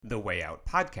The Way Out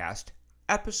Podcast,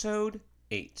 Episode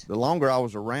 8. The longer I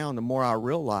was around, the more I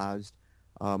realized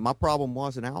my problem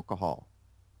wasn't alcohol.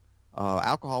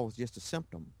 Alcohol was just a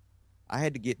symptom. I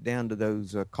had to get down to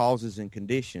those causes and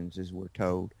conditions, as we're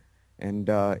told. And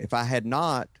if I had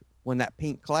not, when that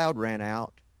pink cloud ran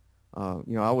out,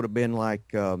 I would have been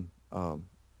like Bugs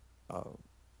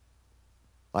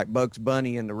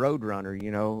Bunny and the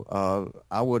Roadrunner.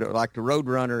 I would have, like the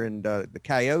Roadrunner and the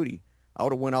Coyote, I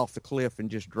would have went off the cliff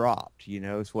and just dropped.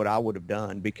 Is what I would have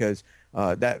done, because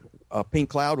that pink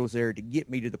cloud was there to get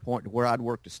me to the point where I'd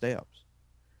work the steps.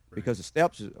 Right. Because the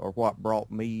steps are what brought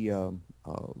me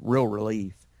real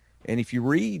relief. And if you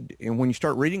read, and when you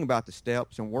start reading about the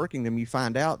steps and working them, you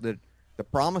find out that the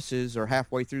promises are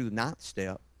halfway through the 9th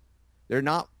step. They're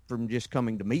not from just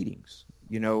coming to meetings.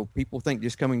 People think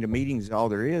just coming to meetings is all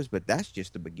there is, but that's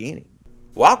just the beginning.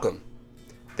 Welcome.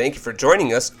 Thank you for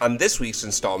joining us on this week's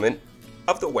installment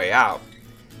of The Way Out,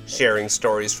 sharing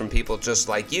stories from people just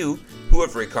like you who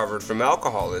have recovered from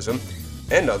alcoholism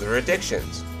and other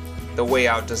addictions. The Way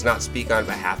Out does not speak on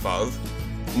behalf of,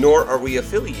 nor are we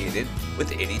affiliated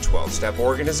with any 12-step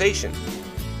organization.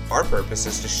 Our purpose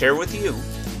is to share with you,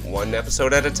 one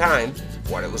episode at a time,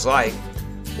 what it was like,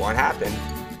 what happened,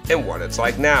 and what it's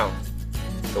like now.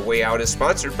 The Way Out is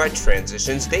sponsored by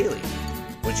Transitions Daily.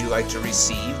 Would you like to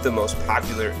receive the most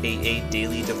popular AA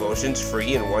daily devotions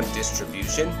free in one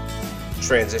distribution?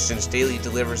 Transitions Daily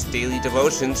delivers daily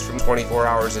devotions from 24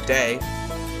 hours a day,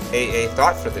 AA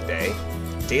thought for the day,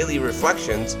 daily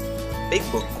reflections, big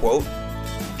book quote,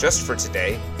 just for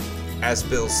today, as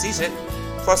Bill sees it,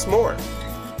 plus more.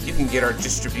 You can get our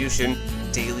distribution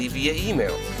daily via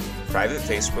email, private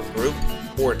Facebook group,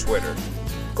 or Twitter.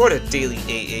 Go to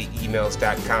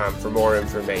dailyaaemails.com for more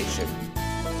information.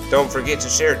 Don't forget to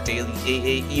share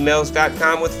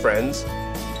dailyaaemails.com with friends,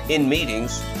 in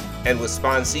meetings, and with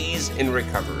sponsees in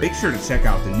recovery. Make sure to check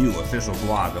out the new official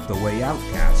blog of The Way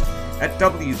Outcast at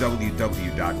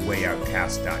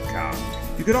www.wayoutcast.com.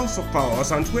 You can also follow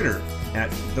us on Twitter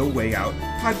at The Way Out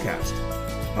Podcast.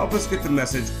 Help us get the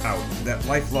message out that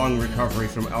lifelong recovery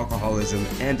from alcoholism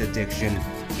and addiction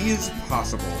is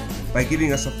possible by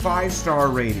giving us a 5-star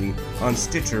rating on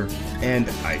Stitcher and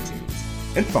iTunes,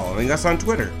 and following us on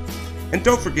Twitter. And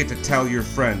don't forget to tell your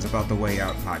friends about The Way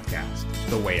Out Podcast.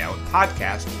 The Way Out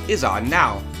Podcast is on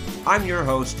now. I'm your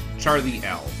host, Charlie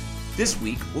L. This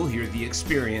week, we'll hear the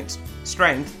experience,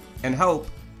 strength, and hope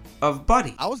of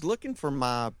Buddy. I was looking for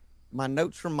my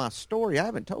notes from my story. I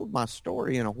haven't told my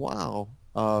story in a while.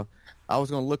 I was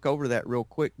going to look over that real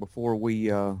quick before we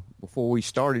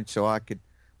started, so I could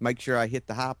make sure I hit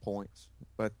the high points.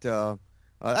 But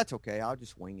that's okay. I'll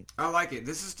just wing it. I like it.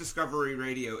 This is Discovery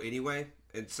Radio anyway,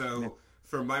 and so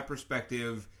from my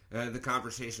perspective, the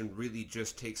conversation really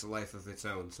just takes a life of its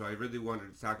own. So I really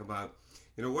wanted to talk about,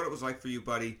 what it was like for you,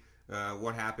 Buddy,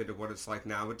 what happened, and what it's like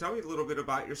now. But tell me a little bit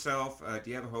about yourself. Do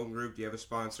you have a home group? Do you have a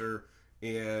sponsor?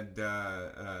 And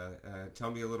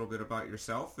tell me a little bit about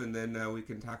yourself, and then we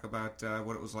can talk about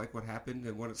what it was like, what happened,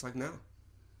 and what it's like now.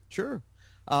 Sure.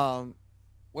 I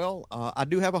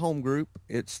do have a home group.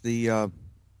 It's the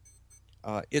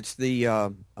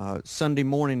Sunday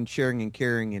morning sharing and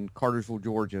caring in Cartersville,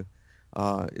 Georgia.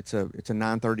 It's a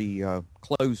 9:30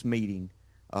 closed meeting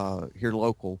here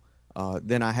local.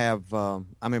 Then I have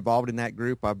I'm involved in that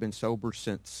group. I've been sober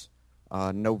since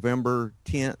November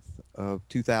 10th of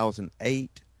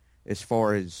 2008. As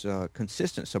far as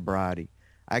consistent sobriety,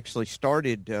 I actually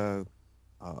started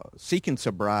seeking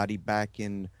sobriety back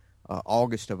in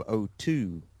August of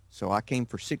 2002. So I came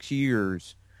for 6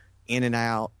 years in and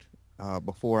out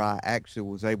before I actually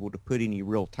was able to put any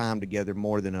real time together,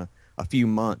 more than a few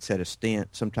months at a stint.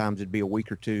 Sometimes it'd be a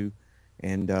week or two,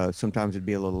 and sometimes it'd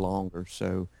be a little longer.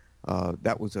 So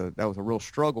that was a real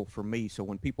struggle for me. So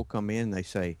when people come in, they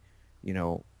say,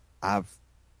 I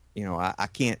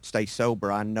can't stay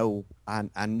sober. I know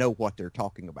what they're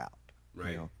talking about.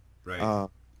 Right. Right.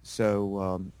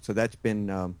 So that's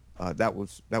been that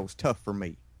was tough for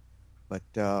me, but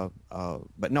no,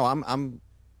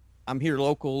 I'm here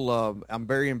local. I'm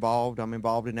very involved. I'm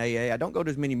involved in AA. I don't go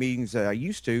to as many meetings as I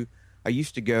used to. I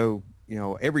used to go,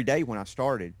 every day when I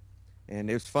started. And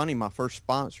it was funny. My first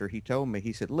sponsor, he told me,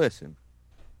 he said, "Listen,"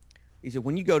 he said,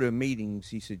 "when you go to meetings,"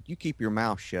 he said, "you keep your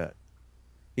mouth shut."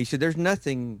 He said, "There's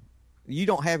nothing. You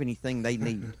don't have anything they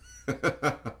need."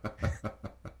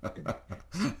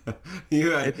 He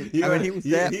was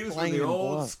from the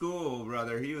old school,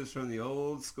 brother. He was from the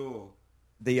old school.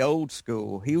 The old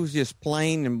school. He was just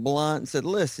plain and blunt and said,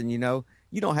 "Listen, you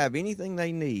don't have anything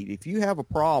they need. If you have a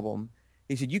problem,"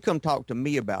 he said, "you come talk to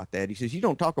me about that." He says, "You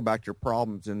don't talk about your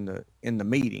problems in the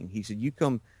meeting." He said, "You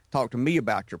come talk to me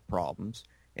about your problems."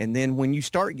 And then when you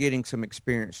start getting some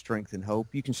experience, strength, and hope,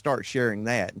 you can start sharing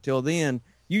that. Until then,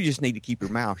 you just need to keep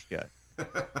your mouth shut.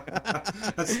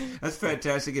 That's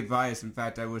fantastic advice. In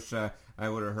fact, I wish I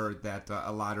would have heard that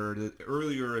a lot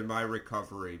earlier in my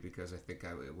recovery, because I think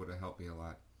it would have helped me a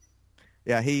lot.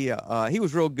 Yeah, he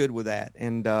was real good with that,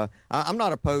 and I'm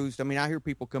not opposed. I mean, I hear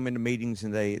people come into meetings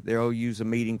and they'll use a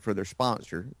meeting for their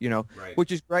sponsor, Right.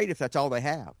 which is great if that's all they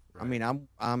have. Right. I mean,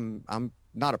 I'm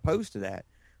not opposed to that,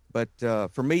 but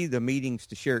for me, the meetings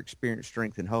to share experience,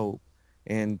 strength, and hope,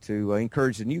 and to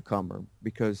encourage the newcomer,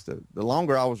 because the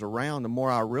longer I was around, the more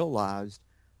I realized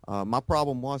my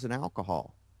problem wasn't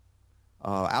alcohol.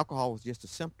 Alcohol was just a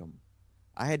symptom.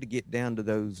 I had to get down to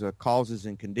those causes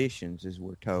and conditions, as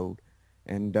we're told.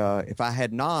 And if I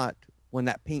had not, when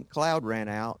that pink cloud ran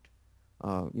out,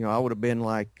 I would have been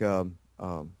like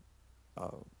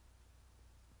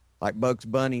Bugs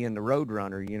Bunny and the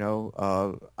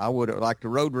Roadrunner. I would have, like the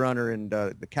Roadrunner and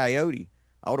the Coyote,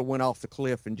 I would have went off the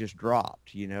cliff and just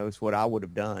dropped. It's what I would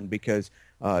have done, because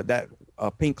that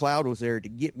pink cloud was there to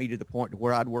get me to the point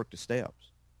where I'd work the steps,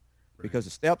 right. Because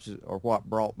the steps are what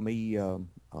brought me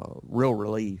real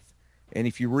relief. And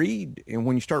if you read, and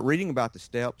when you start reading about the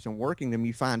steps and working them,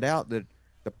 you find out that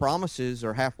the promises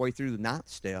are halfway through the 9th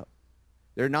step.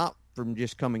 They're not from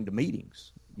just coming to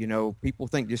meetings. People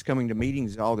think just coming to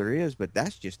meetings is all there is, but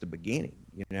that's just the beginning.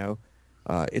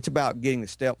 It's about getting the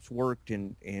steps worked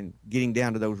and getting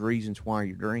down to those reasons why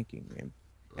you're drinking.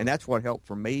 And that's what helped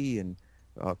for me. And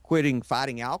quitting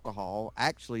fighting alcohol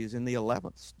actually is in the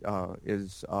 11th,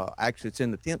 actually it's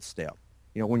in the 10th step.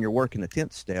 When you're working the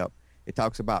 10th step, it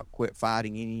talks about quit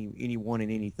fighting anyone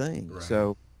and anything. Right.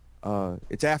 So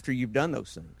it's after you've done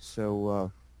those things.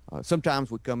 So sometimes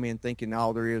we come in thinking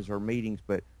all there is are meetings,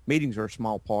 but meetings are a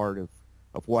small part of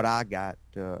what I got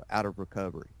out of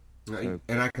recovery. So,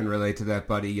 and I can relate to that,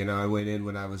 buddy. I went in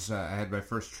when I had my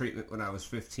first treatment when I was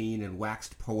 15 and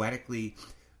waxed poetically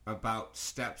about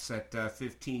steps at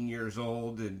 15 years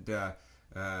old, and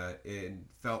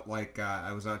felt like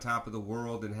I was on top of the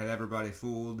world and had everybody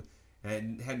fooled.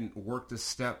 And hadn't worked a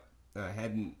step,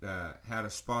 hadn't had a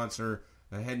sponsor,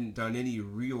 hadn't done any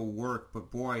real work,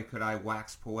 but boy, could I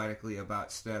wax poetically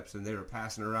about steps. And they were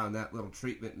passing around that little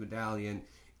treatment medallion,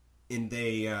 and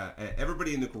they,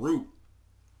 everybody in the group,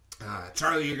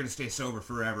 Charlie, you're going to stay sober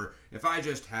forever. If I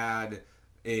just had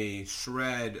a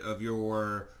shred of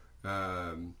your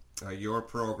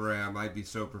program, I'd be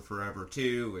sober forever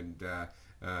too. And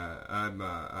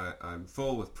I'm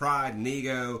full with pride and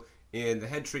ego. And the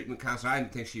head treatment counselor, I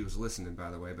didn't think she was listening,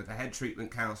 by the way, but the head treatment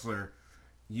counselor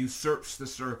usurps the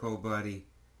circle, buddy,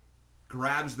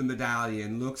 grabs the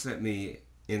medallion, looks at me,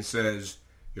 and says,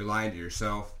 "You're lying to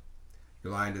yourself.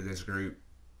 You're lying to this group.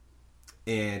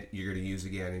 And you're going to use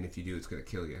again, and if you do, it's going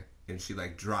to kill you." And she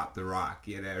dropped the rock,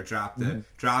 dropped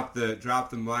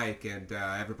the mic, and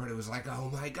everybody was like, "Oh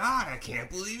my God, I can't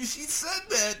believe she said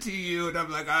that to you." And I'm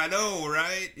like, "I know,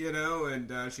 right?"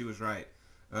 And she was right.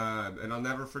 And I'll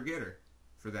never forget her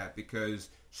for that, because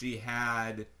she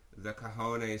had the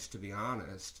cojones to be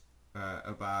honest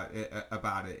about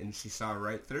it, and she saw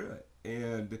right through it.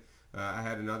 And I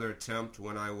had another attempt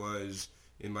when I was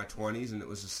in my 20s, and it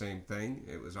was the same thing.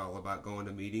 It was all about going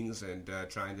to meetings and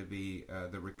trying to be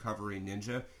the recovery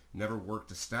ninja. Never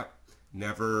worked a step.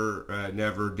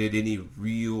 Never did any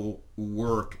real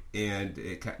work, and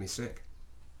it kept me sick.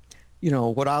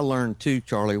 What I learned too,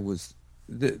 Charlie, was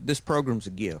this program's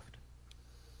a gift.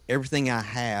 Everything I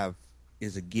have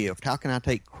is a gift. How can I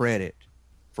take credit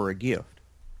for a gift?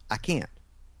 I can't,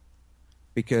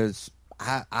 because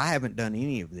I haven't done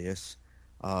any of this.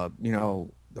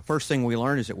 The first thing we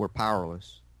learn is that we're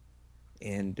powerless.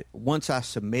 And once I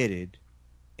submitted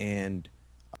and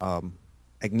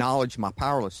acknowledged my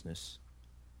powerlessness,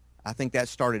 I think that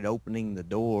started opening the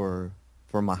door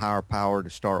for my higher power to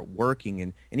start working.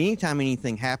 And anytime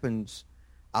anything happens,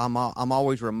 I'm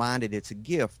always reminded it's a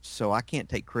gift, so I can't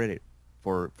take credit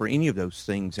for any of those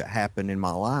things that happen in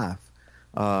my life.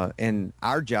 And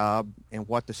our job and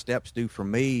what the steps do for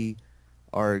me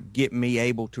are get me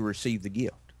able to receive the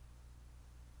gift.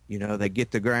 They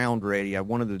get the ground ready.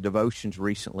 One of the devotions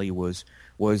recently was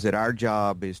that our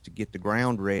job is to get the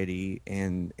ground ready,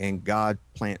 and God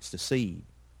plants the seed.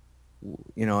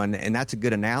 And that's a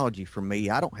good analogy for me.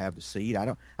 I don't have the seed. I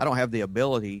don't have the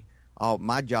ability.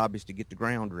 My job is to get the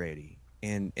ground ready,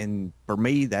 and for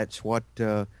me, that's what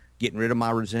getting rid of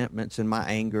my resentments and my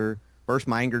anger. First,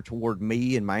 my anger toward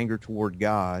me and my anger toward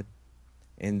God,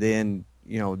 and then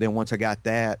once I got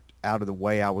that out of the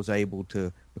way, I was able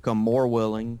to become more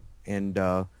willing and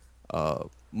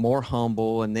more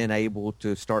humble, and then able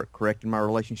to start correcting my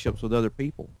relationships with other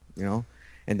people.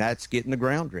 And that's getting the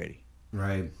ground ready.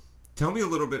 Right. Tell me a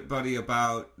little bit, buddy,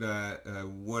 about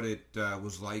what it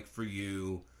was like for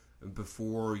you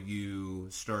before you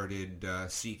started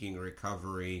seeking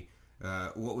recovery.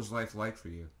 What was life like for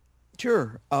you?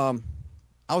 Sure.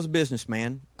 I was a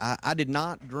businessman. I did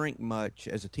not drink much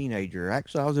as a teenager.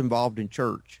 Actually, I was involved in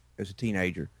church as a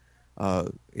teenager.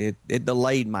 It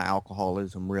delayed my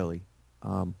alcoholism, really.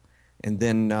 And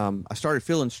then I started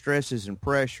feeling stresses and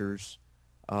pressures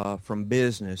from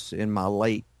business in my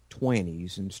late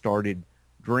 20s and started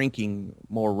drinking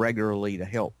more regularly to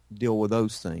help deal with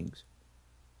those things.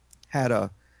 Had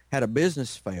a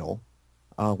business fail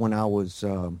when I was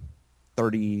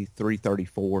 33,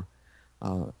 34,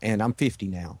 and I'm 50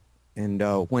 now. And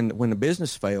when the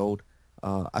business failed,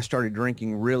 I started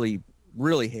drinking really,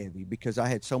 really heavy because I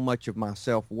had so much of my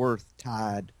self-worth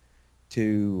tied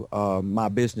to my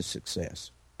business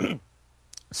success.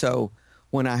 So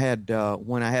when I had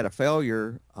a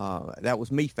failure, that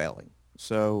was me failing.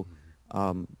 So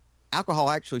alcohol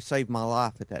actually saved my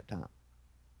life at that time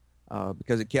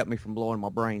because it kept me from blowing my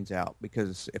brains out.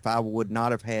 Because if I would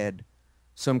not have had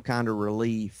some kind of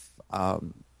relief,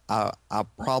 I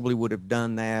probably would have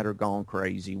done that or gone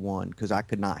crazy. Because I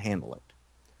could not handle it.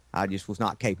 I just was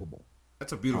not capable.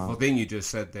 That's a beautiful thing you just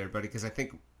said there, buddy, because I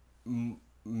think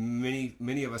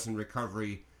many of us in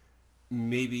recovery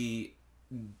maybe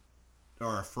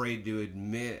are afraid to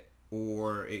admit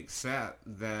or accept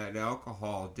that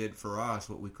alcohol did for us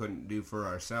what we couldn't do for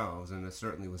ourselves, and that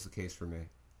certainly was the case for me.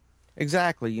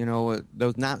 Exactly.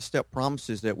 Those 9-step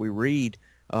promises that we read,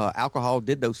 alcohol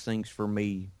did those things for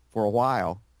me for a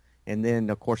while. And then,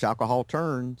 of course, alcohol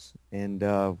turns. And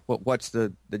what's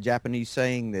the Japanese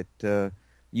saying that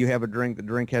you have a drink, the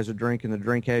drink has a drink, and the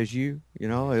drink has you?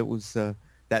 It was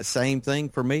that same thing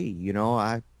for me.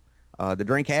 The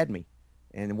drink had me.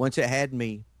 And once it had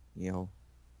me,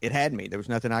 it had me. There was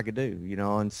nothing I could do,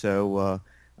 And so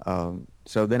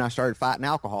then I started fighting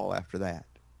alcohol after that.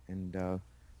 And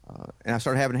I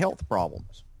started having health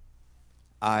problems.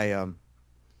 I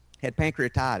had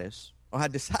pancreatitis. Well, I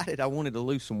decided I wanted to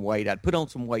lose some weight. I'd put on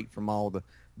some weight from all the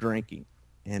drinking.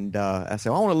 And I said,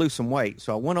 I want to lose some weight.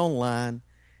 So I went online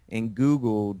and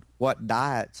Googled what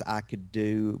diets I could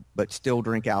do but still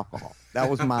drink alcohol. That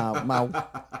was my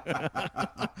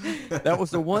that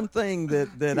was the one thing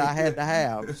that I had to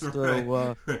have.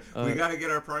 So we got to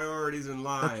get our priorities in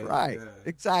line. That's right. Yeah.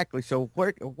 Exactly. So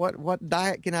what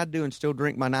diet can I do and still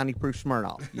drink my 90 proof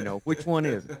Smirnoff? Which one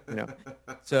is it?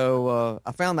 So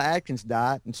I found the Atkins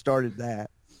diet and started that.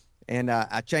 And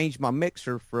I changed my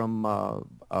mixer from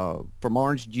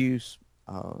orange juice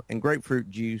and grapefruit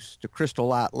juice to Crystal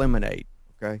Light lemonade.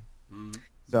 Okay. Mm-hmm.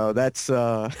 So that's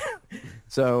so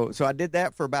I did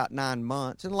that for about 9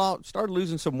 months and started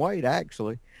losing some weight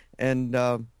actually. And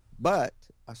but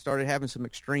I started having some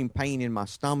extreme pain in my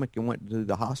stomach and went to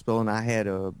the hospital, and I had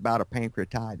about a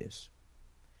pancreatitis,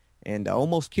 and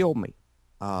almost killed me.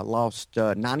 Lost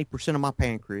 90% of my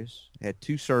pancreas. Had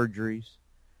 2 surgeries.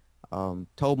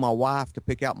 Told my wife to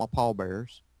pick out my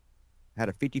pallbearers. Had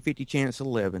a 50-50 chance of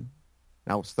living.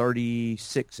 I was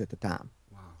 36 at the time.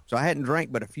 Wow. So I hadn't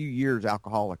drank but a few years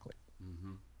alcoholically.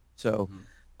 Mm-hmm. So,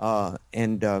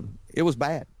 it was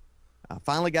bad. I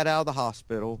finally got out of the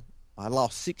hospital. I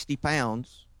lost 60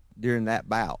 pounds during that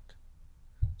bout.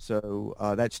 So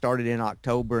that started in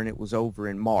October, and it was over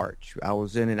in March. I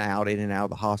was in and out of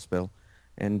the hospital.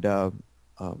 And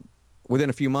within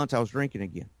a few months, I was drinking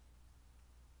again.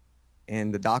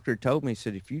 And the doctor told me, he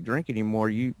said, if you drink anymore,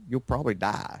 you'll probably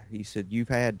die. He said, you've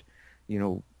had,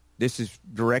 this is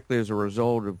directly as a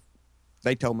result of,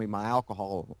 they told me my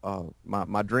alcohol,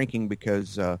 my drinking,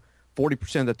 because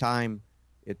 40% of the time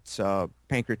it's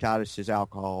pancreatitis is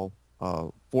alcohol,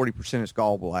 40% is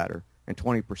gallbladder, and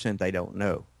 20% they don't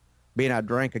know. Being I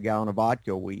drank a gallon of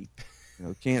vodka a week,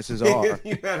 chances are.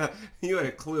 you had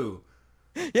a clue.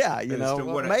 Yeah, as to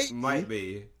what it might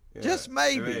be. Yeah. Just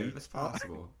maybe. I mean, it's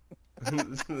possible.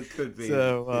 It could be.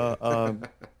 So,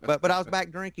 but I was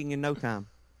back drinking in no time.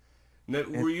 Now,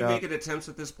 were you making attempts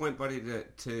at this point, buddy,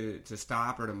 to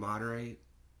stop or to moderate?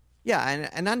 Yeah,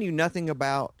 and I knew nothing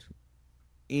about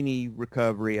any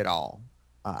recovery at all.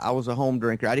 I was a home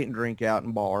drinker. I didn't drink out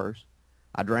in bars.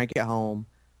 I drank at home.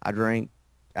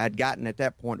 I'd gotten at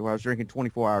that point where I was drinking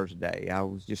 24 hours a day. I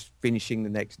was just finishing the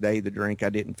next day the drink I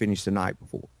didn't finish the night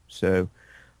before. So,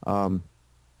 and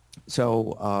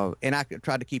I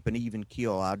tried to keep an even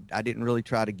keel. I didn't really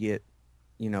try to get,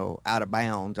 out of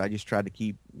bounds. I just tried to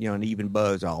keep, an even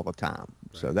buzz all the time.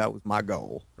 Right. So that was my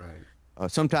goal.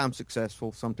 Right. Sometimes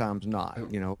successful, sometimes not,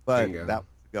 but Bingo. That was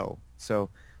the goal. So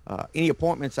any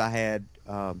appointments I had,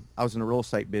 I was in the real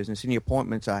estate business. Any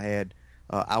appointments I had,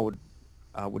 I would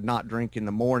I would not drink in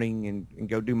the morning and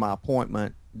go do my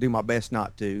appointment, do my best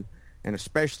not to, and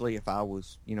especially if I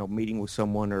was, meeting with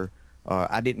someone or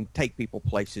I didn't take people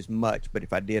places much, but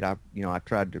if I did, I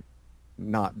tried to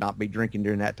not be drinking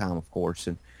during that time, of course,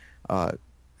 and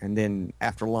then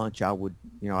after lunch I would,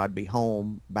 I'd be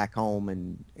back home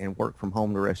and work from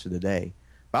home the rest of the day.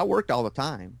 But I worked all the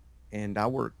time, and I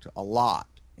worked a lot,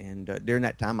 and during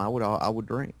that time I would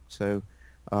drink. So,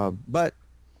 but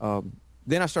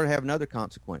then I started having other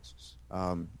consequences.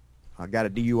 I got a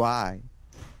DUI,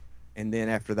 and then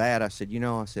after that I said,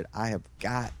 I have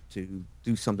got to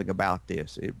do something about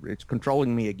this. It's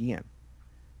controlling me again,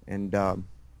 and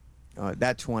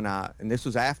that's when and this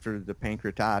was after the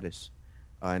pancreatitis,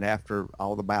 and after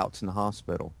all the bouts in the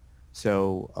hospital.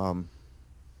 So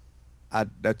I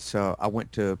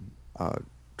went to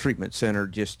treatment center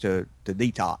just to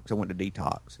detox. I went to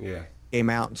detox. Yeah. Came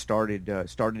out and started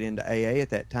into AA at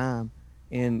that time.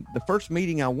 And the first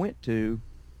meeting I went to,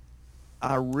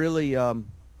 I really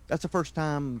that's the first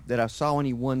time that I saw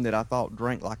anyone that I thought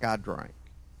drank like I drank.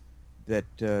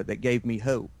 That gave me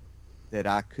hope that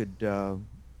I could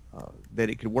that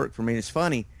it could work for me. And it's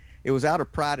funny, it was out of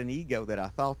pride and ego that I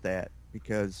thought that,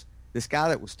 because this guy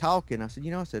that was talking, I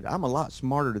said, I'm a lot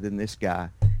smarter than this guy.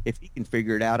 If he can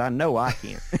figure it out, I know I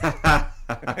can.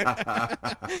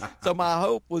 So my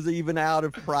hope was even out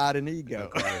of pride and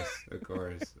ego. Of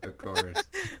course.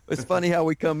 It's funny how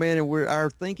we come in and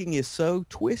our thinking is so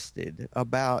twisted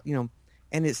about, and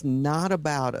it's not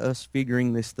about us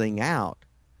figuring this thing out.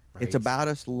 Right. It's about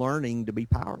us learning to be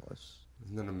powerless.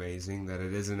 Isn't it amazing that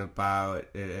it isn't about,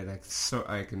 and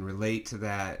I can relate to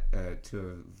that to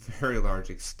a very large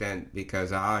extent,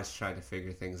 because I always tried to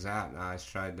figure things out, and I always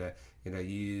tried to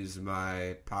use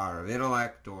my power of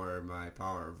intellect or my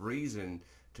power of reason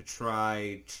to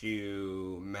try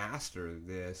to master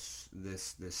this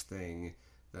thing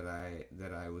that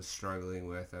I was struggling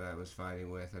with, that I was fighting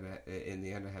with, and in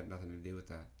the end I had nothing to do with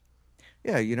that.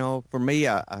 Yeah, for me,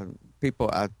 I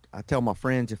tell my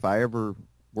friends, if I ever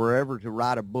were ever to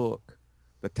write a book,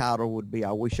 the title would be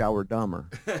 "I Wish I Were Dumber,"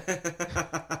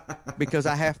 because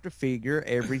I have to figure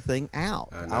everything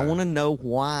out. I want to know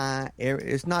why.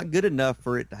 It's not good enough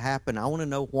for it to happen. I want to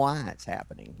know why it's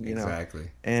happening. Exactly.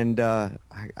 And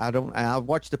I don't. I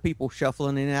watch the people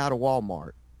shuffling in and out of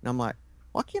Walmart, and I'm like,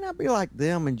 why can't I be like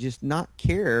them and just not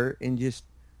care and just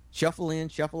shuffle in,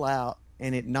 shuffle out,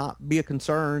 and it not be a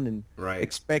concern and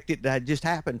expect it to just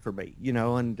happen for me?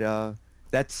 And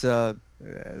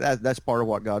that's part of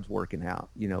what God's working out,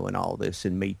 in all this,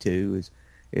 and me too,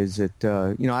 is that,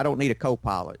 I don't need a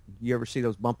co-pilot. You ever see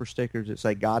those bumper stickers that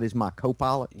say, God is my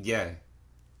co-pilot? Yeah.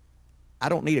 I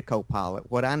don't need a co-pilot.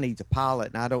 What I need is a pilot,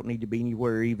 and I don't need to be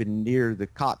anywhere even near the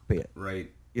cockpit. Right.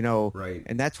 Right.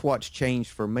 And that's what's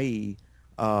changed for me.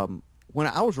 When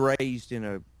I was raised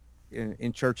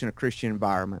in church in a Christian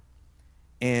environment,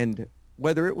 and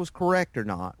whether it was correct or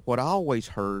not, what I always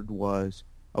heard was,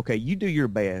 okay, you do your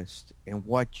best, and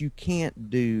what you can't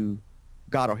do,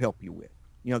 God will help you with.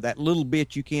 That little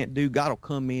bit you can't do, God will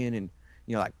come in and,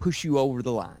 like push you over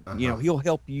the line. Uh-huh. He'll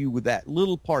help you with that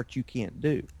little part you can't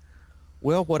do.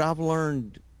 Well, what I've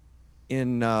learned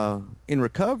in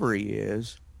recovery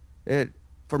is that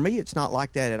for me, it's not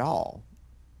like that at all.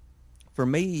 For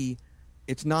me,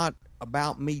 it's not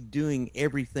about me doing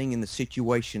everything in the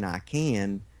situation I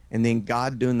can, and then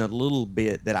God doing the little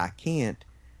bit that I can't.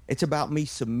 It's about me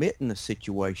submitting the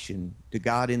situation to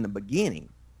God in the beginning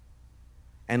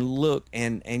and look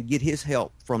and get his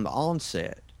help from the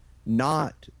onset,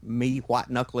 not me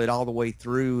white-knuckle it all the way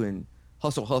through and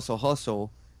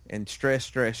hustle, and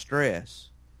stress.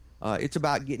 It's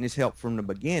about getting his help from the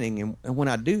beginning. And when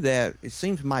I do that, it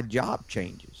seems my job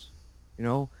changes.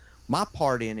 My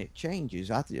part in it changes.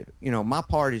 My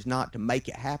part is not to make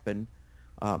it happen.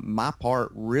 My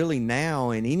part really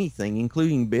now in anything,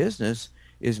 including business,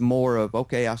 is more of,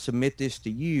 okay, I submit this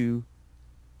to you.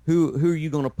 Who are you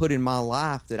going to put in my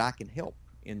life that I can help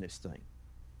in this thing?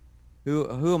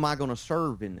 Who am I going to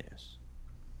serve in this?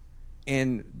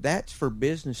 And that's for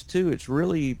business too. It's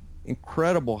really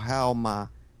incredible how my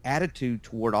attitude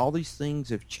toward all these things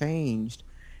have changed.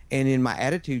 And in my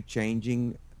attitude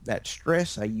changing, that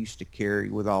stress I used to carry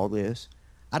with all this,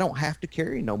 I don't have to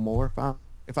carry no more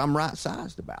if I'm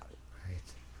right-sized about it.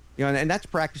 And that's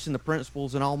practicing the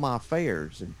principles in all my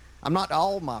affairs. And I'm not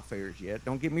all my affairs yet.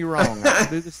 Don't get me wrong. I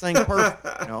do this thing perfect,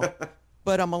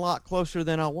 But I'm a lot closer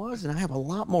than I was, and I have a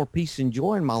lot more peace and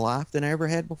joy in my life than I ever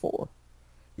had before.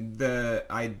 The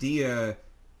idea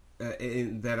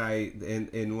in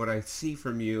what I see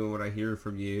from you and what I hear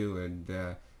from you,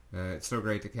 and it's so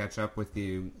great to catch up with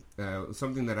you.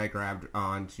 Something that I grabbed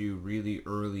onto really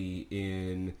early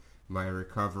in my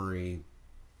recovery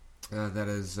that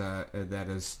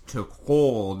has took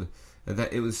hold.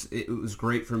 That it was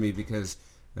great for me because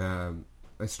I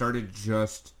started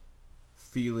just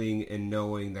feeling and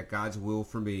knowing that God's will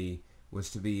for me was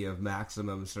to be of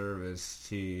maximum service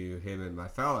to Him and my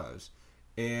fellows,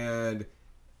 and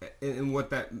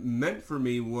what that meant for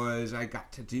me was I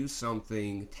got to do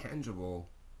something tangible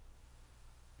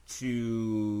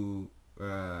to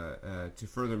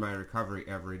further my recovery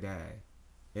every day,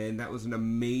 and that was an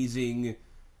amazing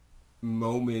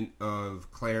moment of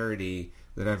clarity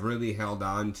that I've really held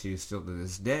on to still to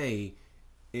this day,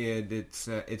 and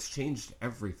it's changed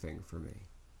everything for me.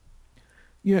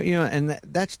 And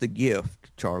that's the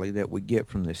gift, Charlie, that we get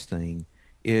from this thing,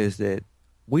 is that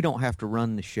we don't have to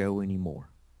run the show anymore.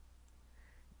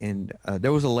 And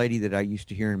there was a lady that I used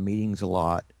to hear in meetings a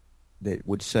lot that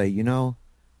would say,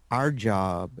 our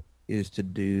job is to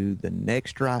do the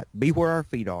next right, be where our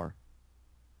feet are.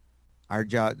 Our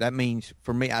job, that means,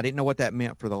 for me, I didn't know what that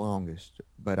meant for the longest,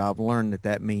 but I've learned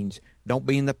that means don't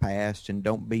be in the past and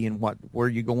don't be in where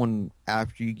you're going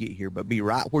after you get here, but be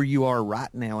right where you are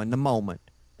right now in the moment,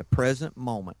 the present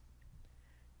moment,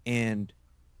 and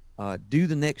do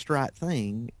the next right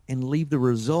thing and leave the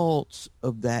results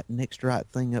of that next right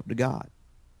thing up to God.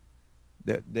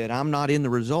 That I'm not in the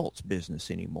results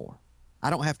business anymore. I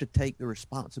don't have to take the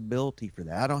responsibility for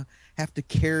that. I don't have to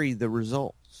carry the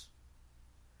results.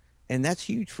 And that's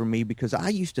huge for me because I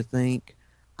used to think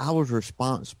I was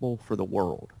responsible for the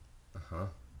world. Uh-huh.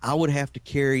 I would have to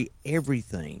carry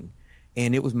everything,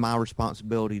 and it was my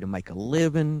responsibility to make a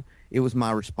living. It was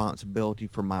my responsibility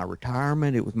for my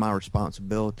retirement. It was my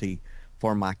responsibility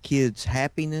for my kids'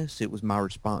 happiness. It was my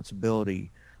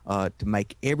responsibility to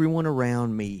make everyone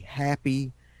around me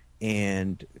happy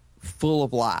and full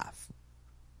of life.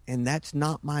 And that's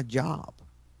not my job.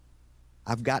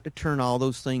 I've got to turn all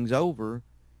those things over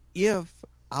if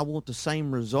I want the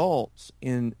same results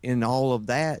in all of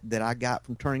that I got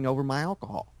from turning over my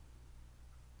alcohol.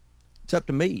 It's up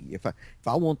to me. If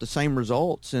I want the same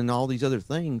results and all these other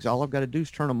things, all I've got to do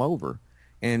is turn them over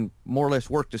and more or less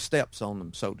work the steps on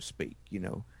them, so to speak.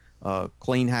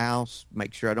 Clean house,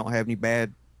 make sure I don't have any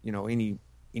bad, any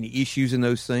issues in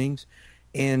those things.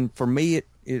 And for me,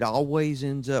 it always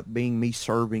ends up being me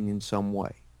serving in some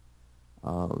way.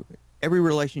 Every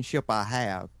relationship I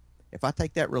have, if I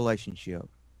take that relationship,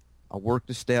 I work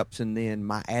the steps, and then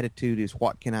my attitude is,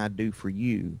 what can I do for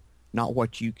you, not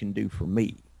what you can do for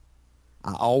me.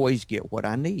 I always get what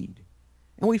I need.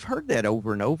 And we've heard that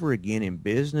over and over again in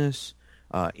business,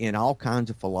 in all kinds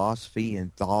of philosophy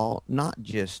and thought, not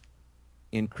just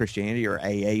in Christianity or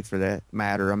AA for that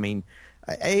matter. I mean,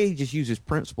 AA just uses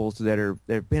principles that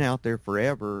have been out there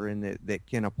forever and that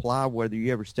can apply whether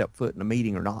you ever step foot in a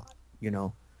meeting or not,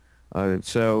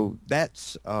 So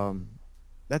that's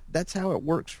how it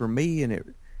works for me, and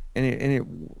it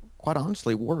quite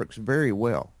honestly works very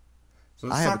well. So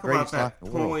let's talk about that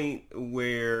point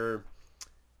where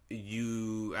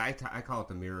I call it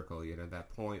the miracle, that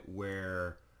point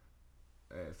where,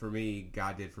 for me,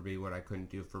 God did for me what I couldn't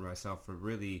do for myself, for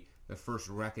really the first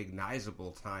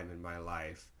recognizable time in my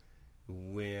life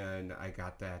when I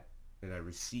got that and I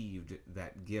received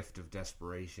that gift of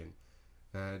desperation.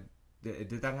 Did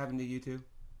that happen to you too?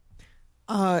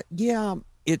 Yeah,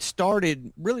 it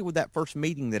started really with that first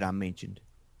meeting that I mentioned.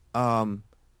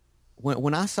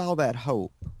 When I saw that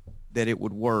hope that it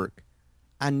would work,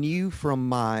 I knew from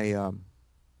my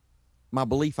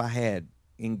belief I had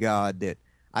in God that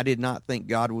I did not think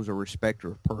God was a respecter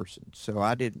of persons. So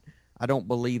I don't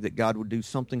believe that God would do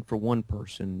something for one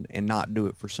person and not do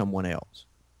it for someone else.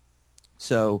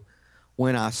 So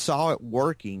when I saw it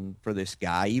working for this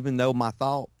guy, even though my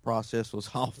thought process was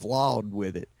all flawed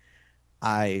with it,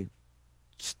 I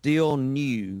still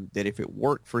knew that if it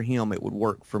worked for him, it would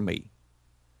work for me.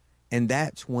 And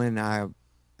that's when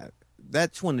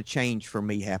the change for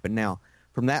me happened. Now,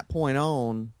 from that point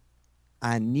on,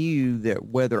 I knew that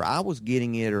whether I was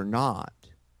getting it or not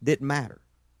didn't matter.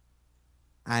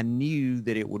 I knew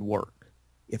that it would work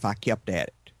if I kept at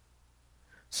it.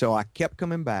 So I kept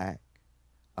coming back.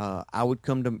 I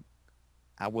wouldn't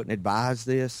advise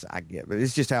this, but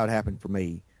it's just how it happened for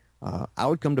me. I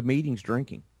would come to meetings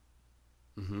drinking.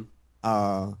 Mm-hmm.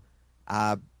 I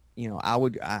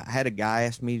had a guy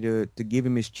ask me to give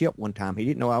him his chip one time. He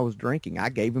didn't know I was drinking. I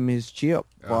gave him his chip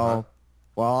while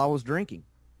I was drinking,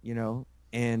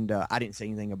 and I didn't say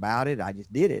anything about it. I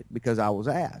just did it because I was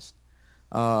asked.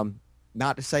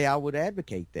 Not to say I would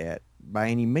advocate that by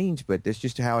any means, but that's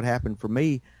just how it happened for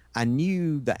me. I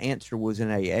knew the answer was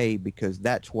in AA because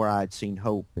that's where I'd seen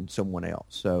hope in someone else.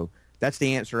 So that's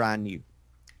the answer I knew.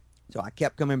 So I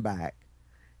kept coming back.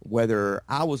 whether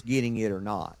I was getting it or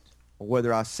not, or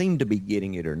whether I seemed to be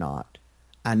getting it or not.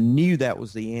 I knew that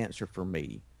was the answer for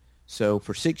me. So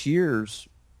for 6 years,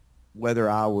 whether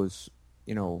I was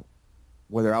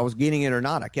getting it or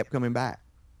not, I kept coming back.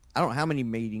 I don't know how many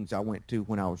meetings I went to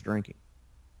when I was drinking.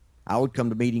 I would come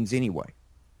to meetings anyway.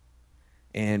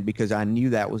 And because I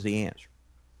knew that was the answer.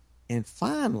 And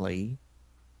finally,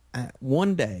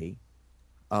 one day,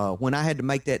 when I had to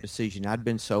make that decision, I'd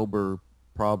been sober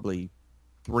probably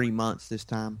 3 months this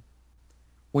time.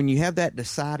 When you have that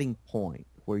deciding point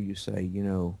where you say,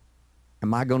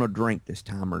 am I going to drink this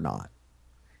time or not?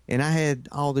 And I had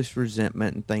all this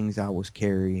resentment and things I was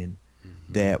carrying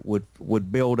that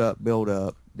would build up,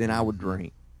 then I would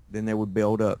drink. Then they would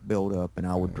build up, and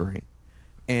I would drink.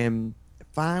 And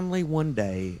finally one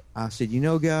day I said,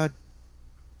 God,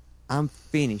 I'm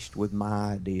finished with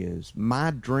my ideas.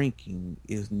 My drinking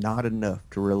is not enough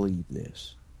to relieve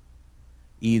this.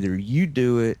 Either you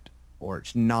do it or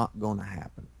it's not going to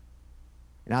happen.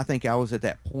 And I think I was at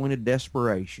that point of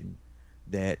desperation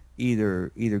that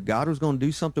either God was going to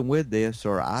do something with this,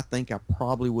 or I think I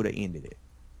probably would have ended it.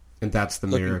 And that's the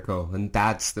miracle. And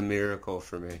that's the miracle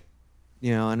for me.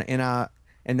 And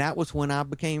that was when I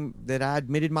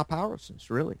admitted my powerlessness,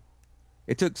 really.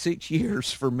 It took 6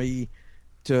 years for me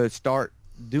to start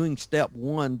doing step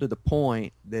one to the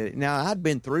point that now I'd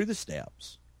been through the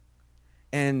steps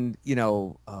and,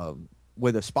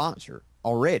 with a sponsor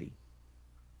already.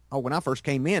 When I first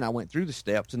came in, I went through the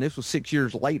steps, and this was 6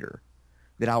 years later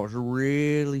that I was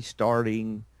really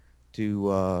starting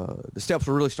to, the steps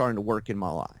were really starting to work in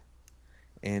my life.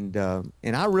 And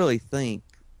I really think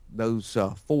those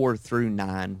 4 through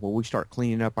 9, where we start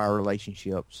cleaning up our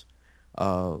relationships,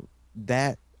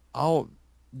 that all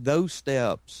those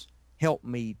steps help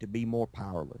me to be more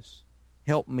powerless,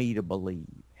 help me to believe,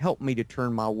 help me to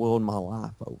turn my will and my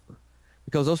life over.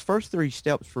 Because those first 3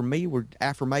 steps for me were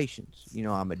affirmations.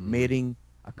 I'm admitting,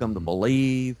 I come to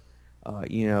believe,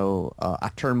 I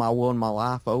turn my will and my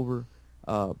life over.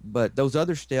 But those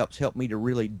other steps helped me to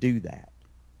really do that.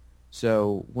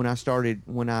 So when I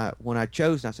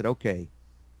chose, I said, okay,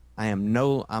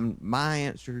 my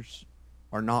answers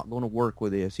are not going to work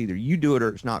with this. Either you do it or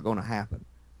it's not going to happen.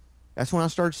 That's when I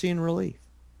started seeing relief.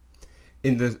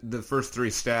 In the first 3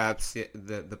 steps,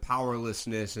 the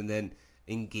powerlessness and then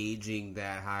engaging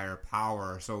that higher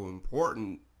power are so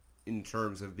important in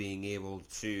terms of being able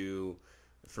to,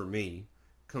 for me,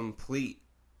 complete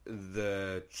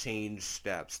the change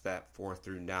steps, that 4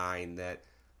 through 9,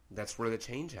 that's where the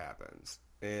change happens.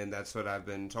 And that's what I've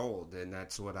been told, and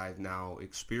that's what I've now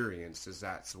experienced, is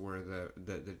that's where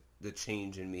the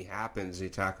change in me happens. You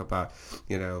talk about,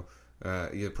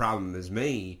 the problem is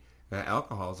me.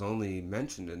 Alcohol is only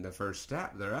mentioned in the first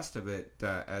step. The rest of it,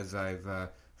 as I've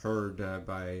heard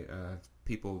by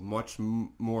people much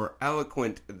more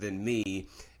eloquent than me,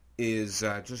 is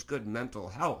just good mental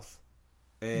health.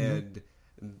 And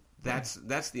that's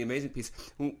the amazing piece.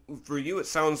 For you, it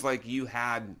sounds like you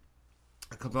had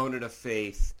a component of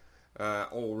faith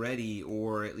already,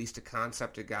 or at least a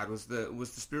concept of God. Was the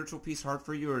spiritual piece hard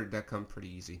for you, or did that come pretty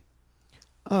easy?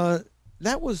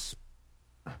 That was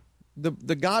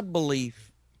the God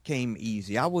belief came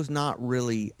easy. I was not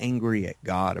really angry at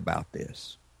God about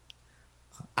this.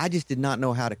 I just did not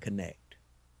know how to connect.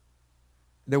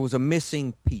 There was a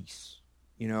missing piece,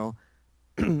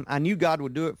 I knew God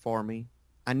would do it for me.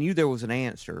 I knew there was an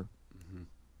answer,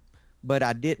 but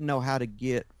I didn't know how to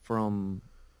get from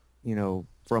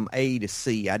A to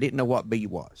C. I didn't know what B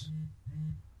was.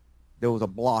 There was a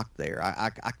block there.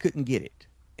 I couldn't get it.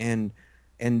 And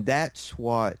that's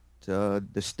what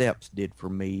the steps did for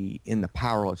me in the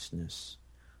powerlessness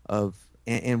of,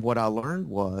 and what I learned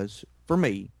was, for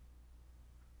me,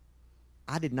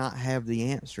 I did not have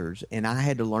the answers, and I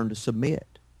had to learn to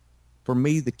submit. For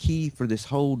me, the key for this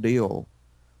whole deal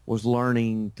was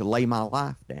learning to lay my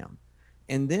life down.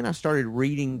 And then I started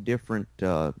reading different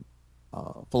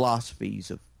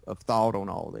philosophies of thought on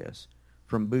all this,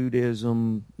 from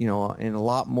Buddhism, and a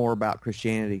lot more about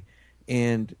Christianity.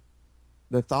 And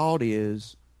the thought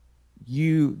is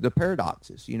the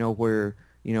paradoxes, where,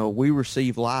 we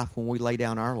receive life when we lay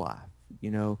down our life.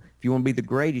 If you want to be the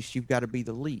greatest, you've got to be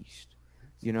the least.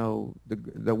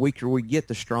 The weaker we get,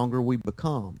 the stronger we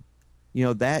become.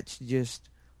 That's just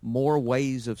more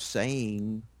ways of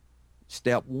saying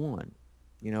step one,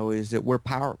 is that we're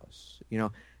powerless.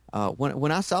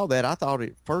 When I saw that, I thought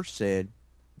it first said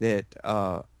that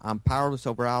I'm powerless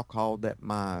over alcohol, that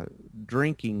my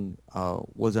drinking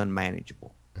was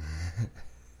unmanageable.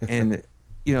 And,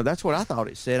 that's what I thought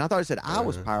it said. I thought it said I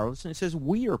was powerless, and it says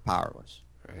we are powerless.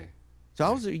 Right. So I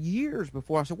was years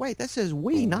before I said, wait, that says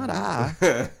we, not I.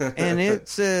 And it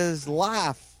says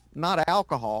life, not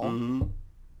alcohol. Mm-hmm.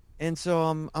 And so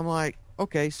I'm like,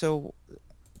 okay, so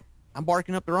I'm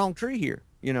barking up the wrong tree here.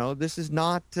 This is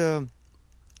not, I'm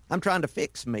trying to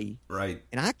fix me. Right.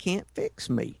 And I can't fix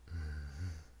me.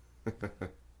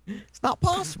 It's not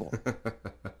possible.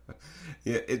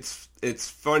 Yeah, it's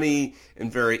funny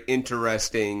and very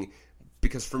interesting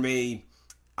because for me,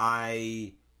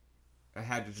 I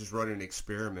had to just run an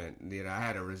experiment. I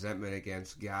had a resentment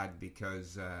against God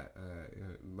because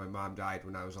my mom died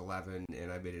when I was 11,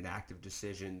 and I made an active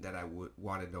decision that I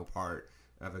wanted no part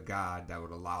of a God that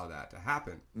would allow that to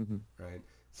happen. Mm-hmm. Right.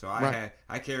 So I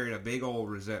carried a big old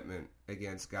resentment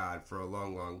against God for a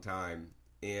long, long time,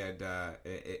 and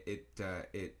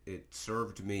it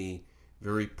served me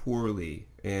very poorly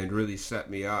and really set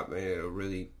me up.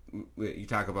 You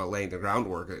talk about laying the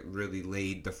groundwork. It really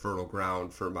laid the fertile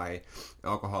ground for my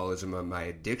alcoholism and my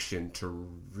addiction to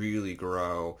really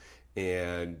grow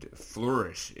and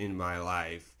flourish in my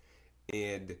life.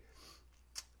 And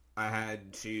I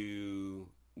had to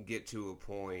get to a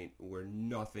point where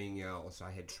nothing else,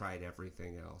 I had tried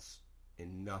everything else,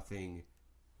 and nothing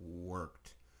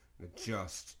worked. It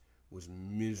just was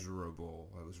miserable.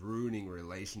 I was ruining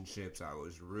relationships. I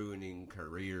was ruining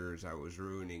careers. I was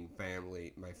ruining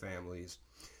my families.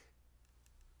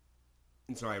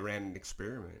 And so I ran an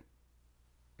experiment.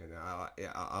 And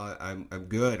I'm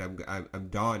good. I'm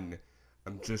done.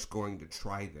 I'm just going to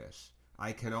try this.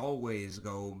 I can always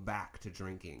go back to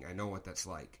drinking. I know what that's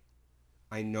like.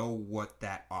 I know what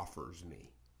that offers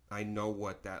me. I know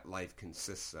what that life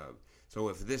consists of. So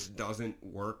if this doesn't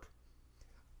work,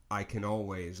 I can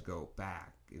always go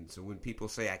back. And so when people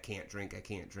say I can't drink,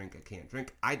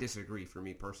 I disagree. For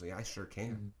me personally, I sure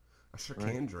can. Mm-hmm. I sure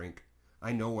can drink.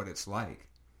 I know what it's like.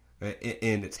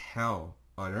 And it's hell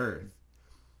on earth.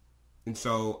 And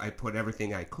so I put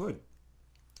everything I could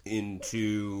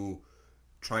into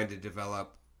trying to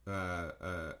develop, and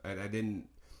I didn't.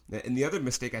 And the other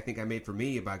mistake I think I made for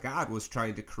me about God was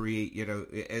trying to create,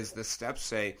 as the steps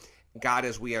say, God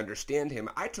as we understand him.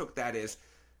 I took that as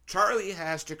Charlie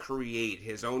has to create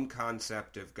his own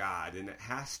concept of God, and it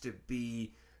has to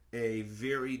be a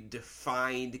very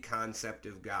defined concept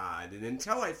of God. And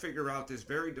until I figure out this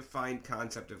very defined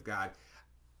concept of God,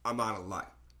 I'm out of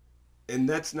luck. And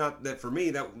that's not that for me,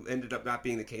 that ended up not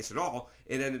being the case at all.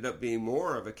 It ended up being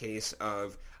more of a case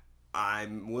of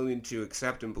I'm willing to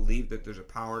accept and believe that there's a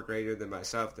power greater than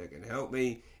myself that can help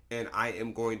me, and I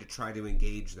am going to try to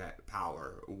engage that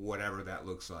power, whatever that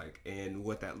looks like. And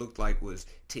what that looked like was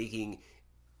taking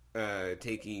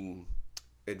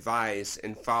advice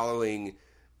and following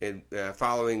in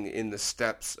the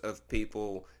steps of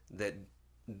people that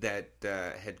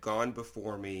had gone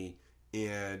before me,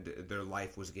 and their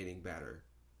life was getting better.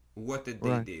 What did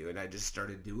they do? And I just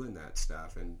started doing that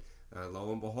stuff, and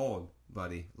lo and behold,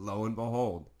 buddy,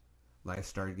 life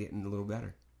started getting a little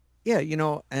better. Yeah,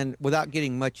 and without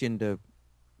getting much into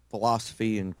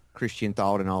philosophy and Christian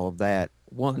thought and all of that,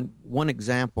 one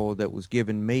example that was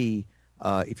given me,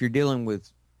 if you're dealing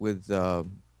with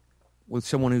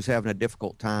someone who's having a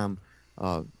difficult time,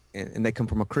 and they come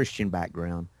from a Christian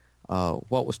background,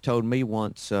 what was told me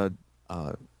once, a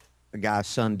guy's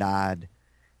son died,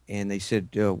 and they said,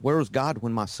 "Where was God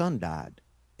when my son died?"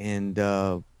 And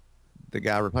the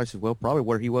guy replied, "Well, probably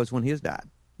where he was when his died."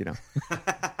 Right.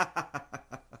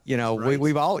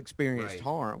 We've all experienced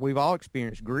harm. We've all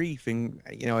experienced grief, and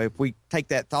if we take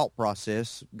that thought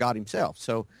process, God Himself.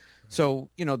 So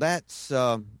that's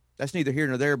neither here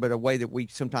nor there, but a way that we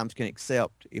sometimes can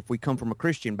accept if we come from a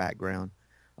Christian background,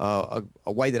 a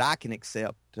way that I can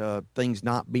accept things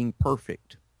not being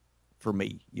perfect for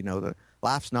me. The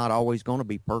life's not always going to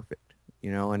be perfect.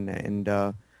 When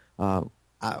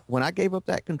I gave up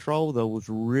that control, though, was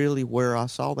really where I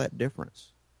saw that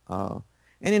difference. And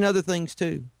in other things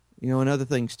too,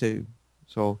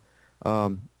 So,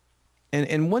 and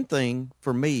one thing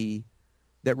for me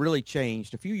that really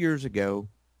changed a few years ago,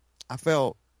 I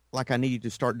felt like I needed to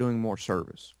start doing more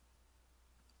service.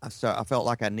 I felt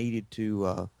like I needed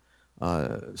to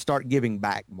start giving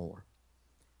back more.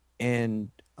 And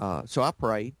so I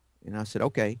prayed, and I said,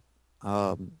 okay,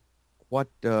 Father,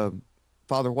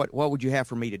 what would you have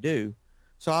for me to do?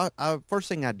 So first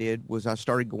thing I did was I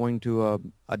started going to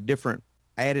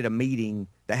added a meeting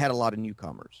that had a lot of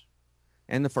newcomers.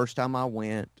 And the first time I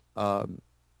went, I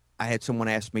had someone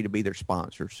ask me to be their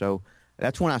sponsor. So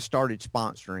that's when I started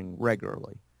sponsoring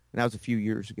regularly. And that was a few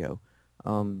years ago.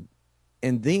 And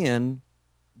then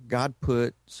God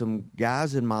put some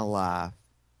guys in my life,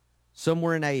 some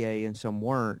were in AA and some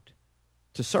weren't,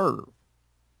 to serve.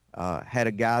 Had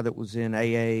a guy that was in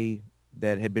AA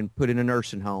that had been put in a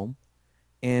nursing home,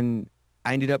 and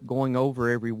I ended up going over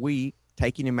every week,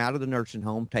 taking him out of the nursing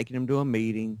home, taking him to a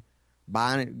meeting,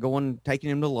 taking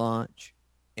him to lunch,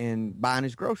 and buying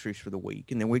his groceries for the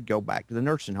week. And then we'd go back to the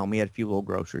nursing home. He had a few little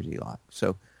groceries he liked.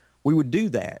 So we would do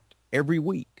that every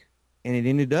week. And it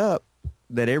ended up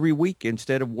that every week,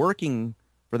 instead of working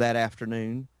for that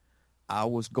afternoon, I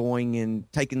was going and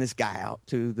taking this guy out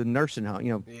to the nursing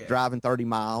home, driving 30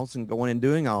 miles and going and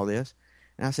doing all this.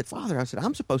 And I said, Father,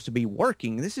 I'm supposed to be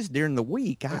working. This is during the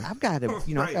week. I've got to,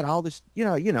 right. I've got all this,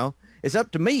 it's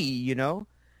up to me,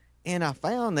 And I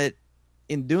found that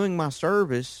in doing my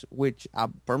service, which I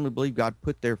firmly believe God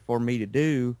put there for me to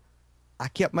do, I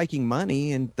kept making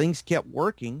money and things kept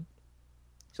working.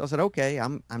 So I said, okay,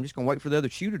 I'm just going to wait for the other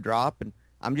shoe to drop, and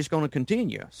I'm just going to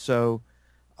continue. So,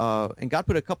 and God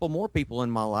put a couple more people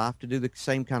in my life to do the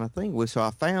same kind of thing with. So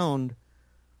I found,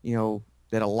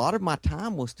 that a lot of my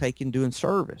time was taken doing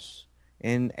service,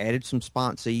 and added some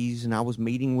sponsees, and I was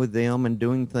meeting with them and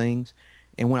doing things.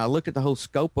 And when I looked at the whole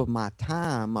scope of my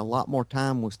time, a lot more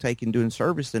time was taken doing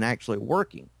service than actually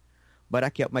working. But I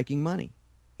kept making money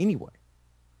anyway.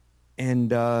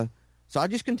 And so I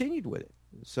just continued with it.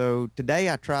 So today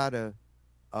I try to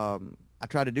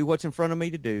do what's in front of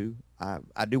me to do.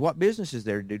 I do what business is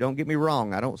there to do. Don't get me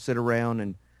wrong. I don't sit around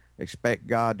and expect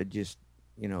God to just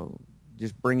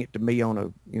bring it to me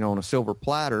on a silver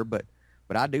platter. But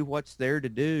I do what's there to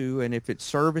do. And if it's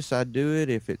service, I do it.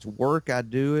 If it's work, I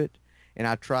do it. And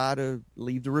I try to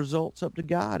leave the results up to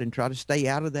God and try to stay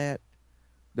out of that,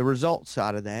 the results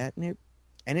side of that.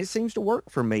 And it seems to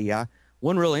work for me.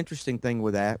 One real interesting thing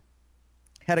with that,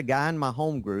 had a guy in my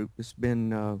home group. It's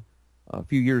been a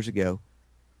few years ago.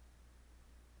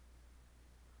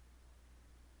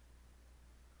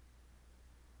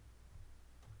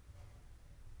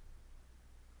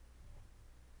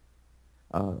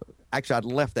 Actually, I'd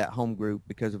left that home group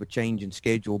because of a change in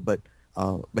schedule, but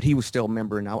he was still a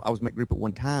member, and I was in that group at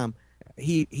one time.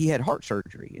 He had heart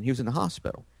surgery, and he was in the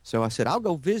hospital. So I said, I'll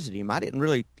go visit him. I didn't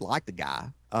really like the guy,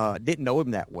 didn't know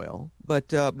him that well,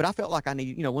 but I felt like I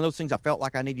needed, one of those things I felt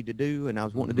like I needed to do, and I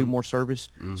was wanting to do more service.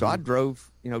 Mm-hmm. So I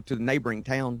drove, to the neighboring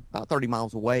town about 30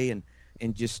 miles away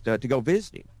and just to go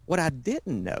visit him. What I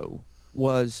didn't know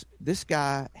was this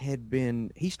guy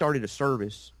he started a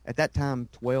service at that time,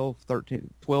 12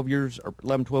 years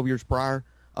prior,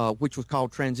 which was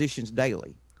called Transitions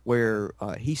Daily, where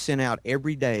he sent out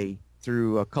every day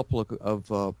through a couple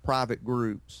of private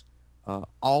groups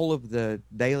all of the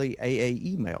daily AA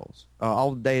emails,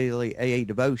 all the daily AA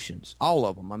devotions, all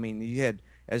of them. I mean, you had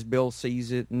As Bill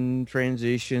Sees It and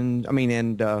Transitions,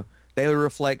 and daily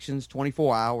reflections,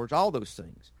 24 hours, all those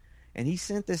things. And he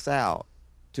sent this out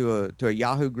to a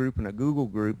Yahoo group and a Google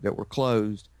group that were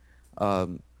closed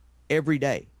every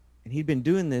day. And he'd been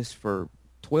doing this for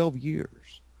 12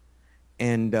 years.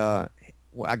 And I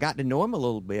got to know him a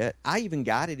little bit. I even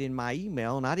got it in my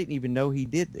email, and I didn't even know he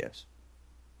did this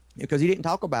because he didn't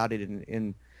talk about it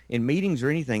in meetings or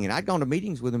anything. And I'd gone to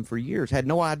meetings with him for years, had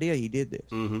no idea he did this.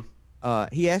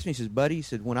 Mm-hmm. He asked me, he says, buddy, he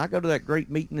said, when I go to that great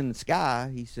meeting in the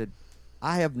sky, he said,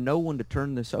 I have no one to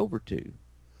turn this over to.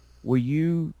 Will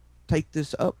you take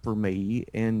this up for me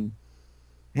and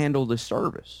handle this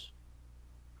service?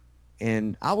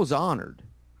 And I was honored.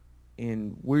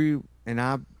 And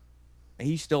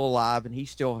he's still alive and he's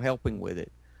still helping with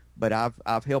it, but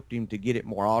I've helped him to get it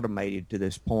more automated to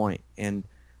this point. And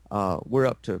we're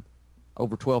up to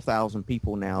over 12,000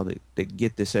 people now that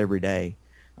get this every day.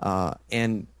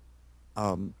 And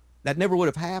that never would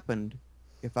have happened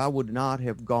if I would not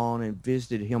have gone and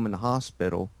visited him in the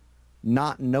hospital,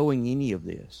 not knowing any of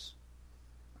this.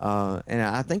 And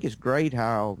I think it's great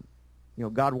how,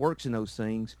 God works in those